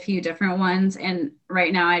quite a few different ones. And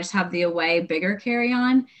right now I just have the Away bigger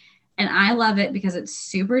carry-on. And I love it because it's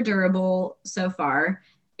super durable so far.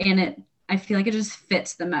 And I feel like it just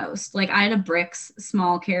fits the most. Like I had a Brix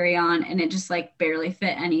small carry-on and it just like barely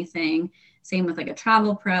fit anything. Same with like a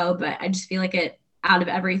Travel Pro, but I just feel like out of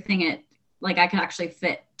everything, like I could actually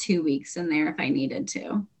fit 2 weeks in there if I needed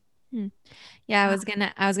to. Yeah, I was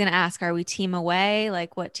gonna ask, are we team Away?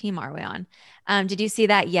 Like what team are we on? Did you see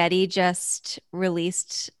that Yeti just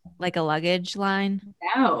released like a luggage line?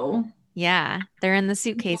 No. Yeah, they're in the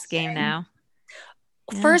suitcase game now.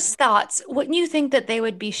 First thoughts, wouldn't you think that they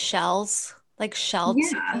would be shells, like shelled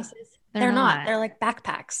suitcases? They're not. They're like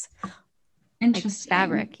backpacks. Interesting. Like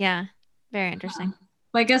fabric. Yeah. Very interesting.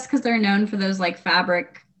 Well, I guess because they're known for those like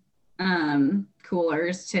fabric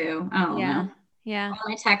coolers too. I don't know. Yeah. All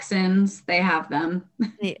my Texans, they have them.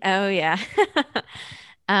 Oh yeah.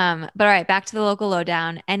 But all right, back to the local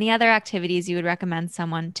lowdown. Any other activities you would recommend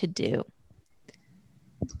someone to do?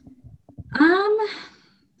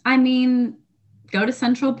 I mean, go to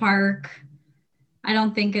Central Park. I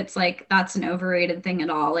don't think it's like that's an overrated thing at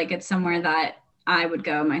all. Like it's somewhere that I would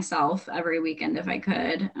go myself every weekend if I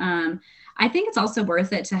could. I think it's also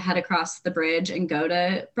worth it to head across the bridge and go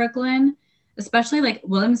to Brooklyn, especially like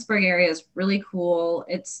Williamsburg area is really cool.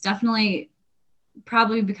 It's definitely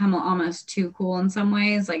probably become almost too cool in some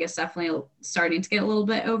ways. Like it's definitely starting to get a little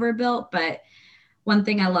bit overbuilt. But one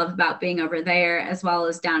thing I love about being over there, as well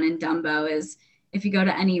as down in Dumbo, is if you go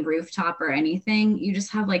to any rooftop or anything, you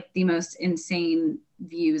just have like the most insane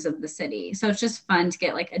views of the city. So it's just fun to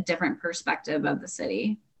get like a different perspective of the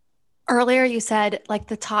city. Earlier, you said like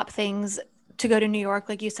the top things to go to New York,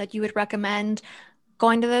 like you said, you would recommend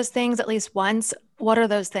going to those things at least once. What are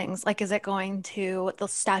those things? Like, is it going to the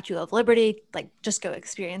Statue of Liberty? Like, just go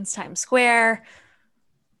experience Times Square?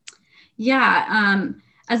 Yeah.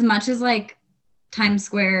 As much as like Times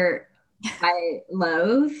Square I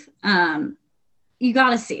loathe, you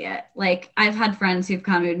got to see it. Like I've had friends who've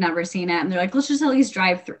come who've never seen it and they're like, let's just at least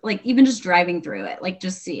drive through, like even just driving through it, like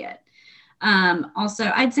just see it.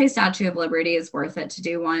 Also, I'd say Statue of Liberty is worth it to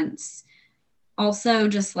do once. Also,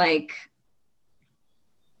 just like,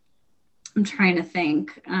 I'm trying to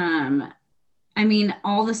think. I mean,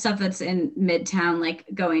 all the stuff that's in Midtown, like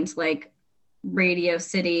going to like Radio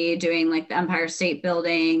City, doing like the Empire State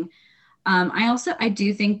Building. I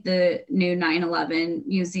do think the new 9/11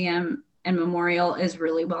 museum and memorial is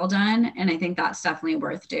really well done. And I think that's definitely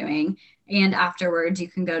worth doing. And afterwards you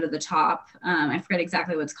can go to the top. I forget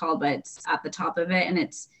exactly what it's called, but it's at the top of it. And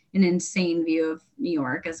it's an insane view of New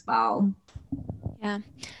York as well. Yeah.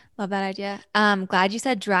 Love that idea. Glad you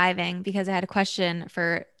said driving because I had a question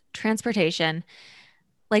for transportation.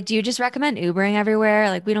 Like, do you just recommend Ubering everywhere?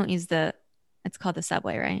 Like we don't use it's called the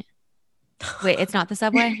subway, right? Wait, it's not the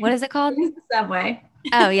subway. What is it called? It's the subway.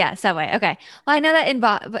 Oh yeah, subway. Okay. Well, I know that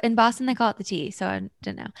in Boston they call it the T, so I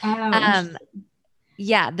didn't know. Oh,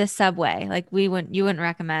 yeah, the subway. Like you wouldn't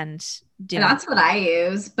recommend doing. That's what I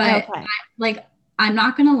use, but okay. I'm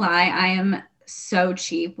not gonna lie, I am so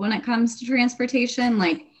cheap when it comes to transportation.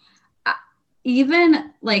 Like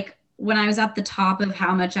even like when I was at the top of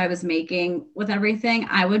how much I was making with everything,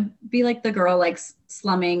 I would be like the girl like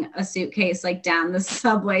slumming a suitcase like down the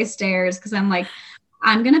subway stairs because I'm like,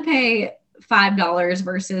 I'm gonna pay $5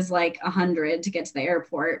 versus like $100 to get to the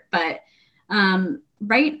airport. But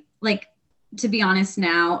right, like to be honest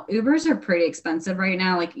now, Ubers are pretty expensive right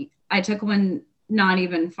now. Like I took one not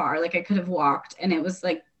even far, like I could have walked and it was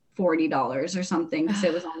like $40 or something because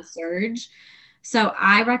it was on surge. So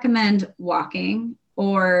I recommend walking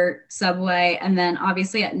or subway. And then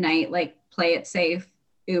obviously at night, like play it safe,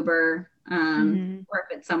 Uber, or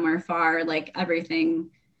if it's somewhere far, like everything.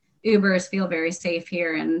 Ubers feel very safe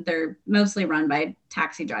here and they're mostly run by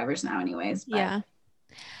taxi drivers now anyways. But. Yeah.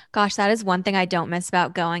 Gosh, that is one thing I don't miss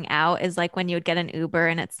about going out is like when you would get an Uber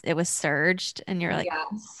and it was surged and you're like, yes.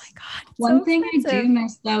 Oh my God. One thing I do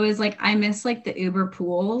miss though is like I miss like the Uber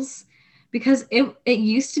pools because it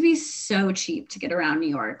used to be so cheap to get around New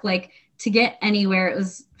York. Like to get anywhere it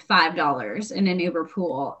was $5 in an Uber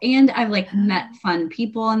pool. And I've like met fun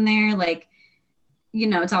people in there. Like, you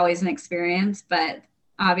know, it's always an experience, but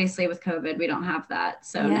obviously with COVID, we don't have that.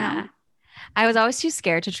 So yeah. No. I was always too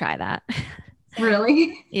scared to try that.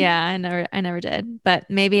 Really? Yeah, I never did. But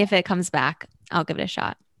maybe if it comes back, I'll give it a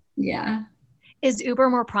shot. Yeah. Is Uber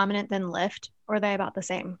more prominent than Lyft or are they about the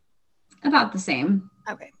same? About the same.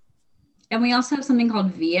 Okay. And we also have something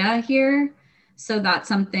called Via here. So that's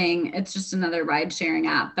something, it's just another ride sharing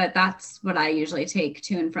app, but that's what I usually take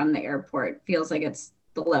to and from the airport. Feels like it's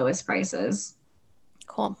the lowest prices.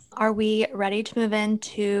 Cool. Are we ready to move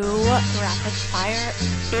into rapid fire?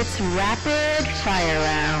 It's rapid fire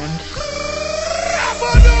round.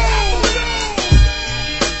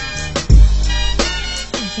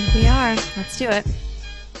 I think we are. Let's do it.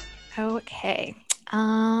 Okay.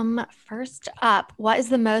 First up, what is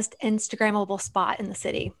the most Instagrammable spot in the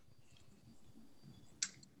city?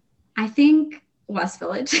 I think West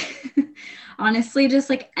Village. Honestly, just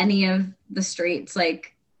like any of the streets,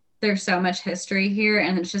 like there's so much history here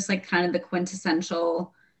and it's just like kind of the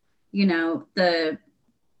quintessential, you know, the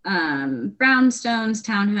brownstones,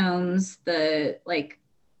 townhomes, the like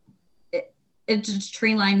it's just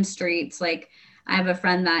tree-lined streets. Like I have a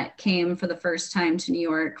friend that came for the first time to New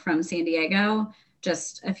York from San Diego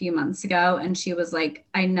just a few months ago and she was like,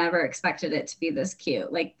 I never expected it to be this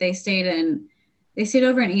cute. Like they stayed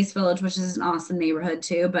over in East Village, which is an awesome neighborhood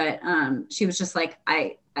too, but she was just like,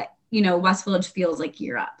 I you know, West Village feels like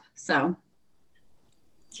Europe. So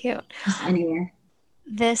cute. Just anywhere.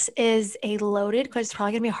 This is a loaded, because it's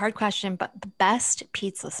probably gonna be a hard question, but the best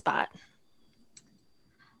pizza spot.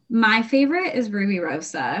 My favorite is Ruby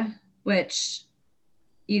Rosa, which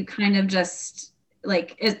you kind of just,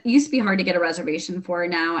 like it used to be hard to get a reservation for.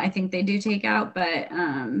 Now I think they do take out, but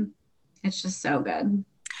it's just so good.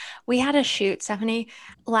 We had a shoot, Stephanie,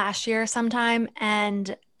 last year sometime,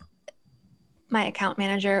 and my account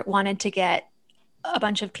manager wanted to get a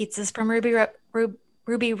bunch of pizzas from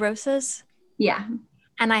Ruby Rosas. Yeah.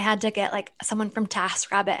 And I had to get like someone from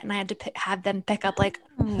TaskRabbit, and I had to have them pick up like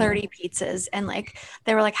 30 pizzas. And like,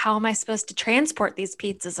 they were like, how am I supposed to transport these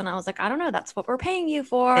pizzas? And I was like, I don't know. That's what we're paying you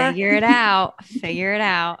for. Figure it out. Figure it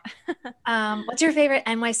out. What's your favorite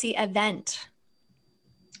NYC event?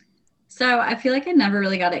 So I feel like I never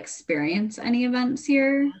really got to experience any events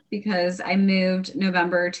here because I moved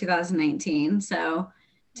November 2019. So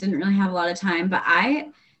didn't really have a lot of time, but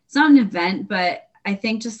it's not an event, but I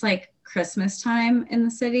think just like Christmas time in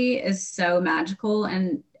the city is so magical.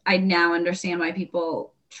 And I now understand why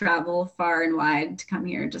people travel far and wide to come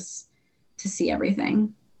here just to see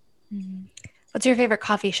everything. What's your favorite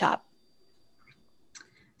coffee shop?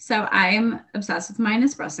 So I'm obsessed with my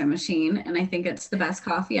Nespresso machine, and I think it's the best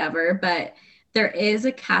coffee ever, but there is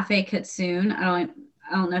a Cafe Kitsune. I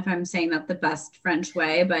don't know if I'm saying that the best French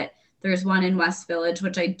way, but there's one in West Village,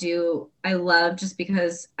 which I love just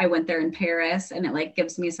because I went there in Paris and it like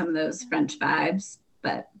gives me some of those French vibes.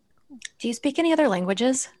 But do you speak any other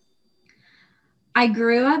languages? I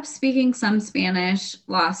grew up speaking some Spanish,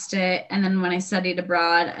 lost it. And then when I studied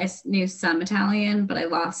abroad, I knew some Italian, but I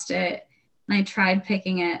lost it. And I tried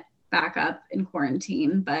picking it back up in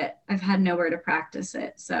quarantine, but I've had nowhere to practice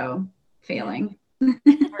it. So failing.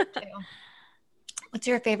 What's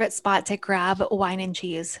your favorite spot to grab wine and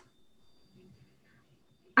cheese?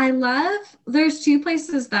 There's two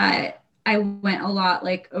places that I went a lot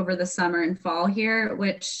like over the summer and fall here,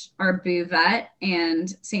 which are Buvette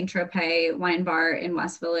and Saint Tropez Wine Bar in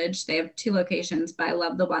West Village. They have two locations, but I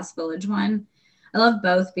love the West Village one. I love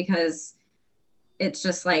both because it's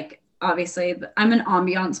just like, obviously I'm an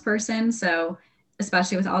ambiance person. So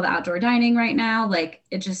especially with all the outdoor dining right now, like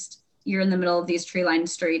you're in the middle of these tree lined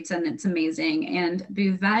streets and it's amazing. And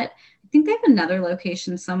Buvette, I think they have another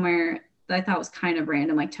location somewhere that I thought was kind of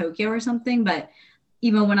random, like Tokyo or something. But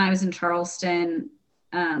even when I was in Charleston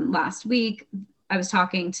last week, I was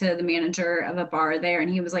talking to the manager of a bar there and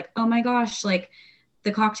he was like, oh my gosh, like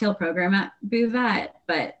the cocktail program at Buvette,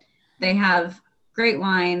 but they have great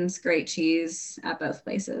wines, great cheese at both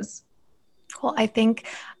places. Cool. I think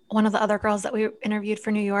one of the other girls that we interviewed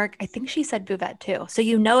for New York, I think she said Buvette too. So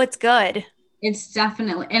you know it's good. It's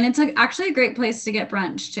definitely, and it's actually a great place to get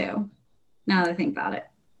brunch too, now that I think about it.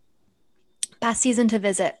 Best season to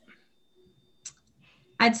visit?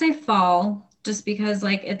 I'd say fall, just because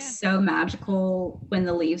like it's so magical when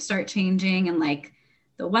the leaves start changing and like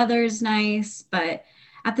the weather's nice. But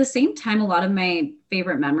at the same time, a lot of my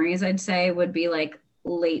favorite memories, I'd say, would be like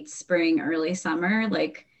late spring, early summer.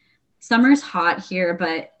 Like summer's hot here,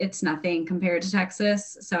 but it's nothing compared to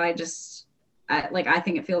Texas. So I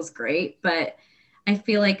think it feels great, but I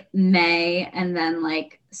feel like May and then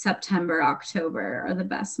like September, October are the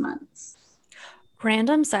best months.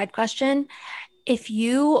 Random side question. If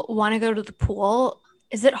you want to go to the pool,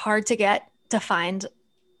 is it hard to find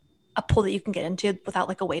a pool that you can get into without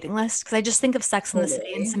like a waiting list? Because I just think of Sex and the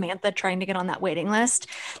City and Samantha trying to get on that waiting list.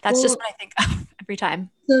 That's just what I think of every time.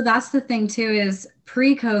 So that's the thing too, is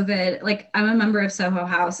pre-COVID, like I'm a member of Soho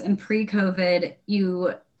House, and pre-COVID,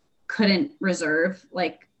 you couldn't reserve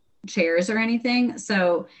like chairs or anything.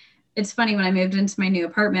 So it's funny, when I moved into my new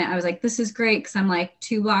apartment, I was like, this is great because I'm like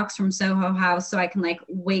 2 blocks from Soho House. So I can like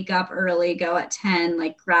wake up early, go at 10,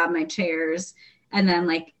 like grab my chairs. And then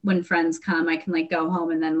like when friends come, I can like go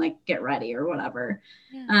home and then like get ready or whatever.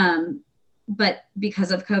 Yeah. But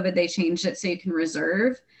because of COVID, they changed it so you can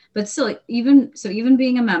reserve. But still, even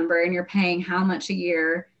being a member and you're paying how much a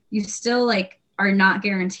year, you still like are not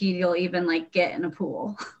guaranteed you'll even like get in a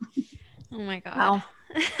pool. Oh my God. Wow.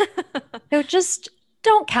 So just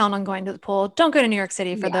don't count on going to the pool. Don't go to New York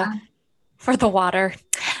City for the water.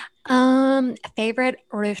 Favorite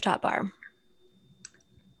rooftop bar?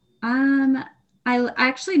 I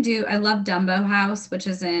actually do. I love Dumbo House, which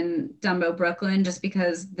is in Dumbo, Brooklyn, just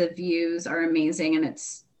because the views are amazing and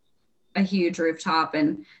it's a huge rooftop,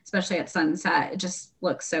 and especially at sunset, it just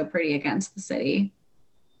looks so pretty against the city.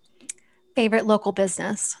 Favorite local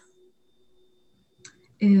business?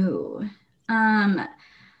 Ooh.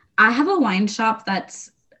 I have a wine shop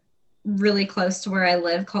that's really close to where I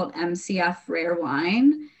live called MCF Rare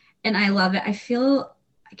Wine, and I love it. I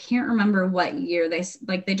can't remember what year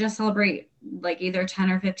they just celebrate like either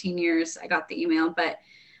 10 or 15 years. I got the email, but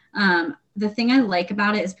the thing I like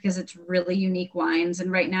about it is because it's really unique wines.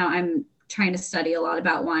 And right now I'm trying to study a lot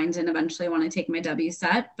about wines and eventually want to take my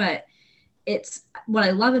WSET, but it's what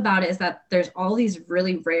I love about it is that there's all these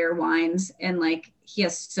really rare wines and like he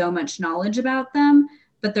has so much knowledge about them,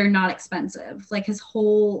 but they're not expensive. Like his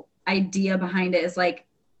whole idea behind it is like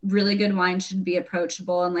really good wine should be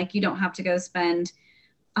approachable and like you don't have to go spend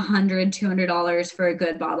 $100-$200 for a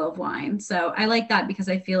good bottle of wine. So I like that because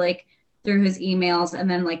I feel like through his emails and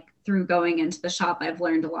then like through going into the shop, I've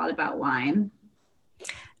learned a lot about wine.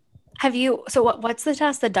 What's the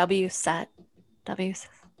test? The WSET?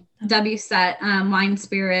 WSET, wine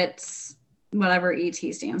spirits, whatever ET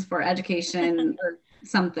stands for, education or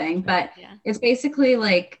something. But it's basically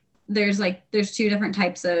like there's two different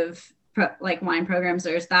types of wine programs.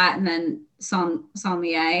 There's that, and then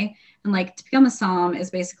sommelier. And like to become a somm is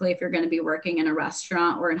basically if you're going to be working in a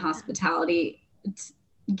restaurant or in hospitality, it's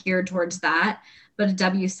geared towards that. But a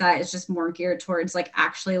WSET is just more geared towards like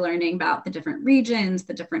actually learning about the different regions,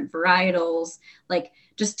 the different varietals, like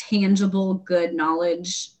just tangible, good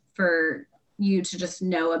knowledge for you to just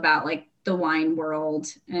know about like the wine world.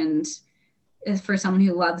 And for someone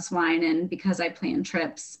who loves wine, and because I plan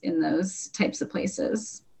trips in those types of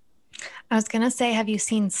places. I was going to say, have you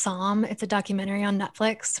seen Somm? It's a documentary on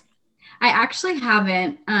Netflix. I actually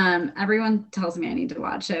haven't. Everyone tells me I need to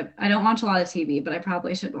watch it. I don't watch a lot of TV, but I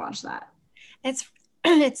probably should watch that. It's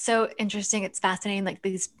so interesting. It's fascinating. Like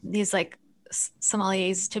these like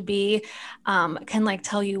sommeliers to be can like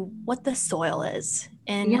tell you what the soil is,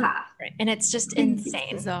 and it's just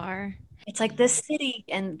insane. Bizarre. It's like this city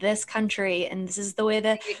and this country, and this is the way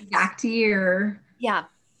that exact year. Yeah,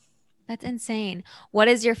 that's insane. What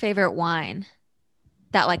is your favorite wine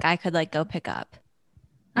that like I could like go pick up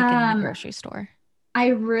like in the grocery store? I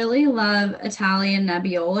really love Italian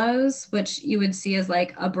Nebbiolos, which you would see as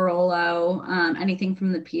like a Barolo, anything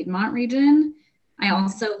from the Piedmont region. I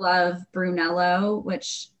also love Brunello,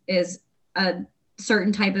 which is a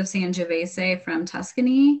certain type of Sangiovese from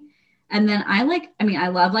Tuscany. And then I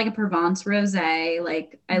love like a Provence rosé.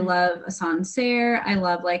 Like I love a Sancerre. I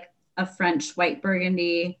love like a French white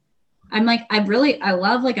Burgundy. I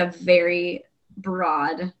love like a very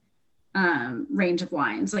broad range of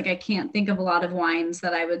wines. Like I can't think of a lot of wines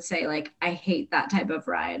that I would say like I hate that type of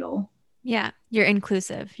varietal. Yeah, you're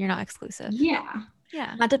inclusive. You're not exclusive. Yeah.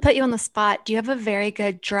 Not to put you on the spot, do you have a very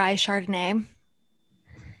good dry Chardonnay?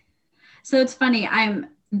 So it's funny.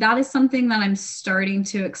 That is something that I'm starting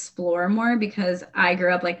to explore more because I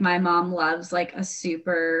grew up like my mom loves like a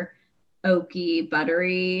super oaky,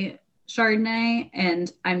 buttery Chardonnay, and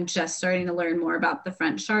I'm just starting to learn more about the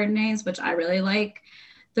French Chardonnays, which I really like.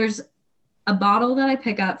 There's a bottle that I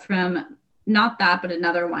pick up from not that, but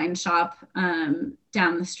another wine shop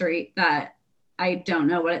down the street that I don't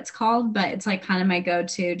know what it's called, but it's like kind of my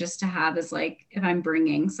go-to just to have as like if I'm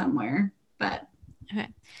bringing somewhere. But okay,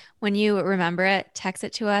 when you remember it, text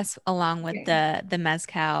it to us along with the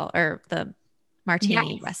mezcal or the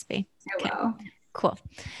martini recipe. I will. Cool.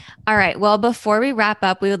 All right. Well, before we wrap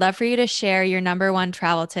up, we would love for you to share your number one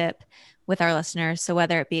travel tip with our listeners. So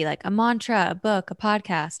whether it be like a mantra, a book, a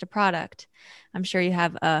podcast, a product, I'm sure you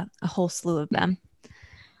have a whole slew of them.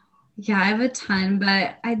 Yeah, I have a ton,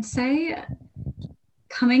 but I'd say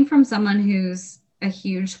coming from someone who's a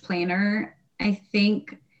huge planner, I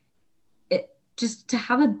think it just to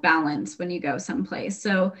have a balance when you go someplace.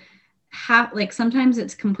 So sometimes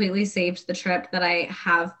it's completely saved the trip that I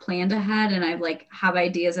have planned ahead and I like have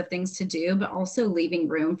ideas of things to do, but also leaving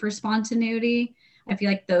room for spontaneity. I feel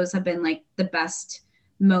like those have been like the best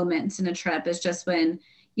moments in a trip is just when,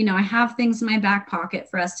 I have things in my back pocket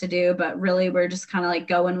for us to do, but really we're just kind of like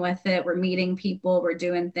going with it. We're meeting people, we're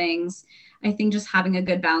doing things. I think just having a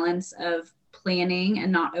good balance of planning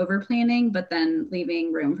and not over planning, but then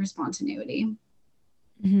leaving room for spontaneity.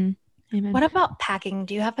 Mm-hmm. Amen. What about packing?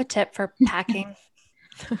 Do you have a tip for packing?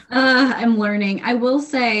 I'm learning. I will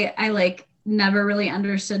say I like never really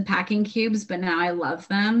understood packing cubes, but now I love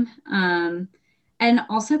them. And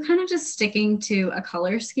also kind of just sticking to a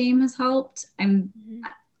color scheme has helped.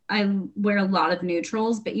 I wear a lot of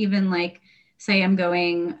neutrals, but even like say I'm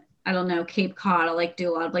going, I don't know, Cape Cod, I'll like do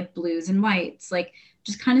a lot of like blues and whites, like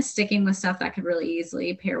just kind of sticking with stuff that could really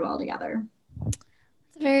easily pair well together. That's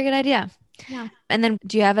a very good idea. Yeah. And then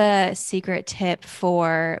do you have a secret tip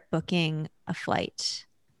for booking a flight?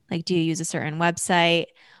 Like, do you use a certain website?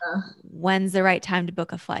 When's the right time to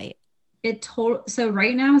book a flight? So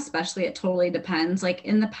right now, especially, it totally depends. Like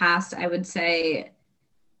in the past, I would say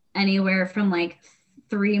anywhere from like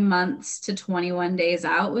 3 months to 21 days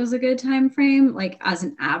out was a good time frame, like as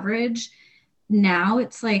an average. Now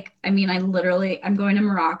it's like, I'm going to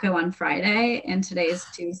Morocco on Friday and today's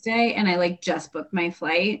Tuesday, and I like just booked my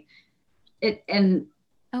flight.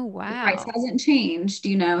 Oh wow, the price hasn't changed,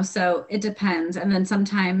 so it depends. And then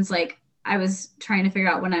sometimes like I was trying to figure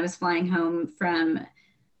out when I was flying home from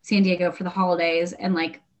San Diego for the holidays, and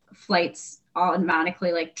like flights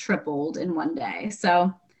automatically like tripled in one day.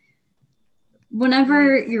 So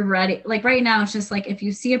whenever you're ready, like right now, it's just like if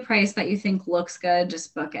you see a price that you think looks good,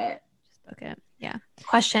 just book it. Yeah.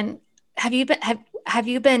 Question. Have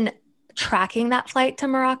you been tracking that flight to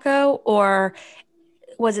Morocco, or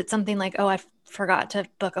was it something like, oh, I forgot to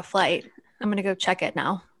book a flight, I'm going to go check it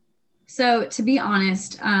now? So to be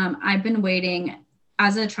honest, I've been waiting.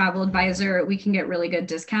 As a travel advisor, we can get really good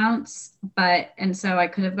discounts, and so I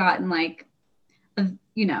could have gotten like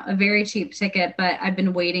a very cheap ticket, but I've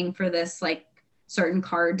been waiting for this like certain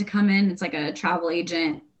card to come in. It's like a travel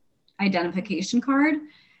agent identification card.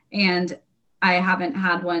 And I haven't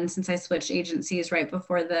had one since I switched agencies right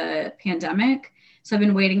before the pandemic. So I've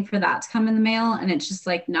been waiting for that to come in the mail, and it's just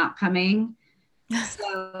like not coming.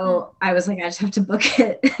 So I was like, I just have to book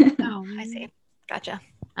it. Oh, I see. Gotcha.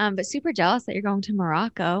 But super jealous that you're going to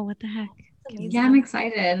Morocco. What the heck? Yeah, I'm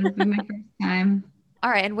excited. It'll be my first time. All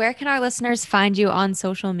right. And where can our listeners find you on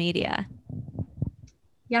social media?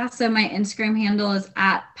 Yeah, so my Instagram handle is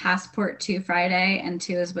at passport2friday, and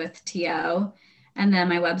 2 is with TO. And then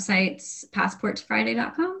my website's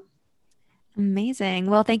passporttofriday.com. Amazing.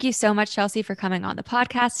 Well, thank you so much, Chelsea, for coming on the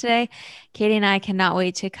podcast today. Katie and I cannot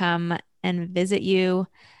wait to come and visit you.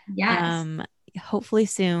 Yes. Hopefully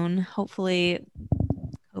soon. Hopefully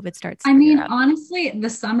COVID starts. I mean, honestly, the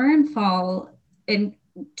summer and fall in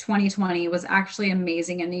 2020 was actually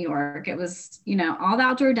amazing in New York. It was, all the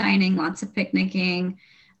outdoor dining, lots of picnicking.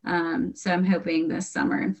 So I'm hoping this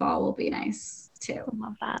summer and fall will be nice too.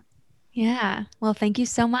 Love that. Yeah. Well, thank you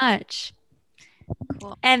so much.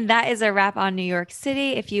 Cool. And that is a wrap on New York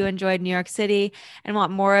City. If you enjoyed New York City and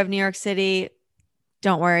want more of New York City,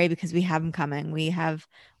 don't worry, because we have them coming.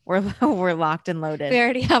 We're locked and loaded. We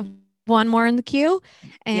already have one more in the queue,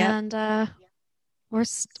 and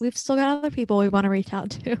we've still got other people we want to reach out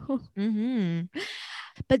to. Mm-hmm.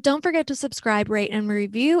 But don't forget to subscribe, rate, and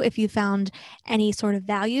review if you found any sort of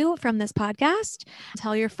value from this podcast.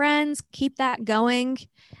 Tell your friends, keep that going.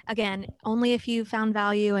 Again, only if you found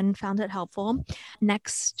value and found it helpful.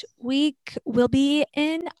 Next week, we'll be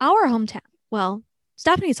in our hometown. Well,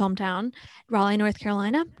 Stephanie's hometown, Raleigh, North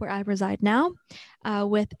Carolina, where I reside now,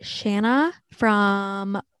 with Shanna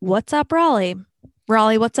from What's Up, Raleigh.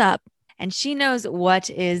 Raleigh, what's up? And she knows what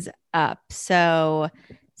is up. So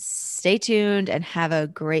stay tuned and have a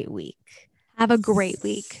great week. Have a great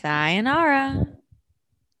week. Sayonara.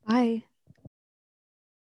 Bye.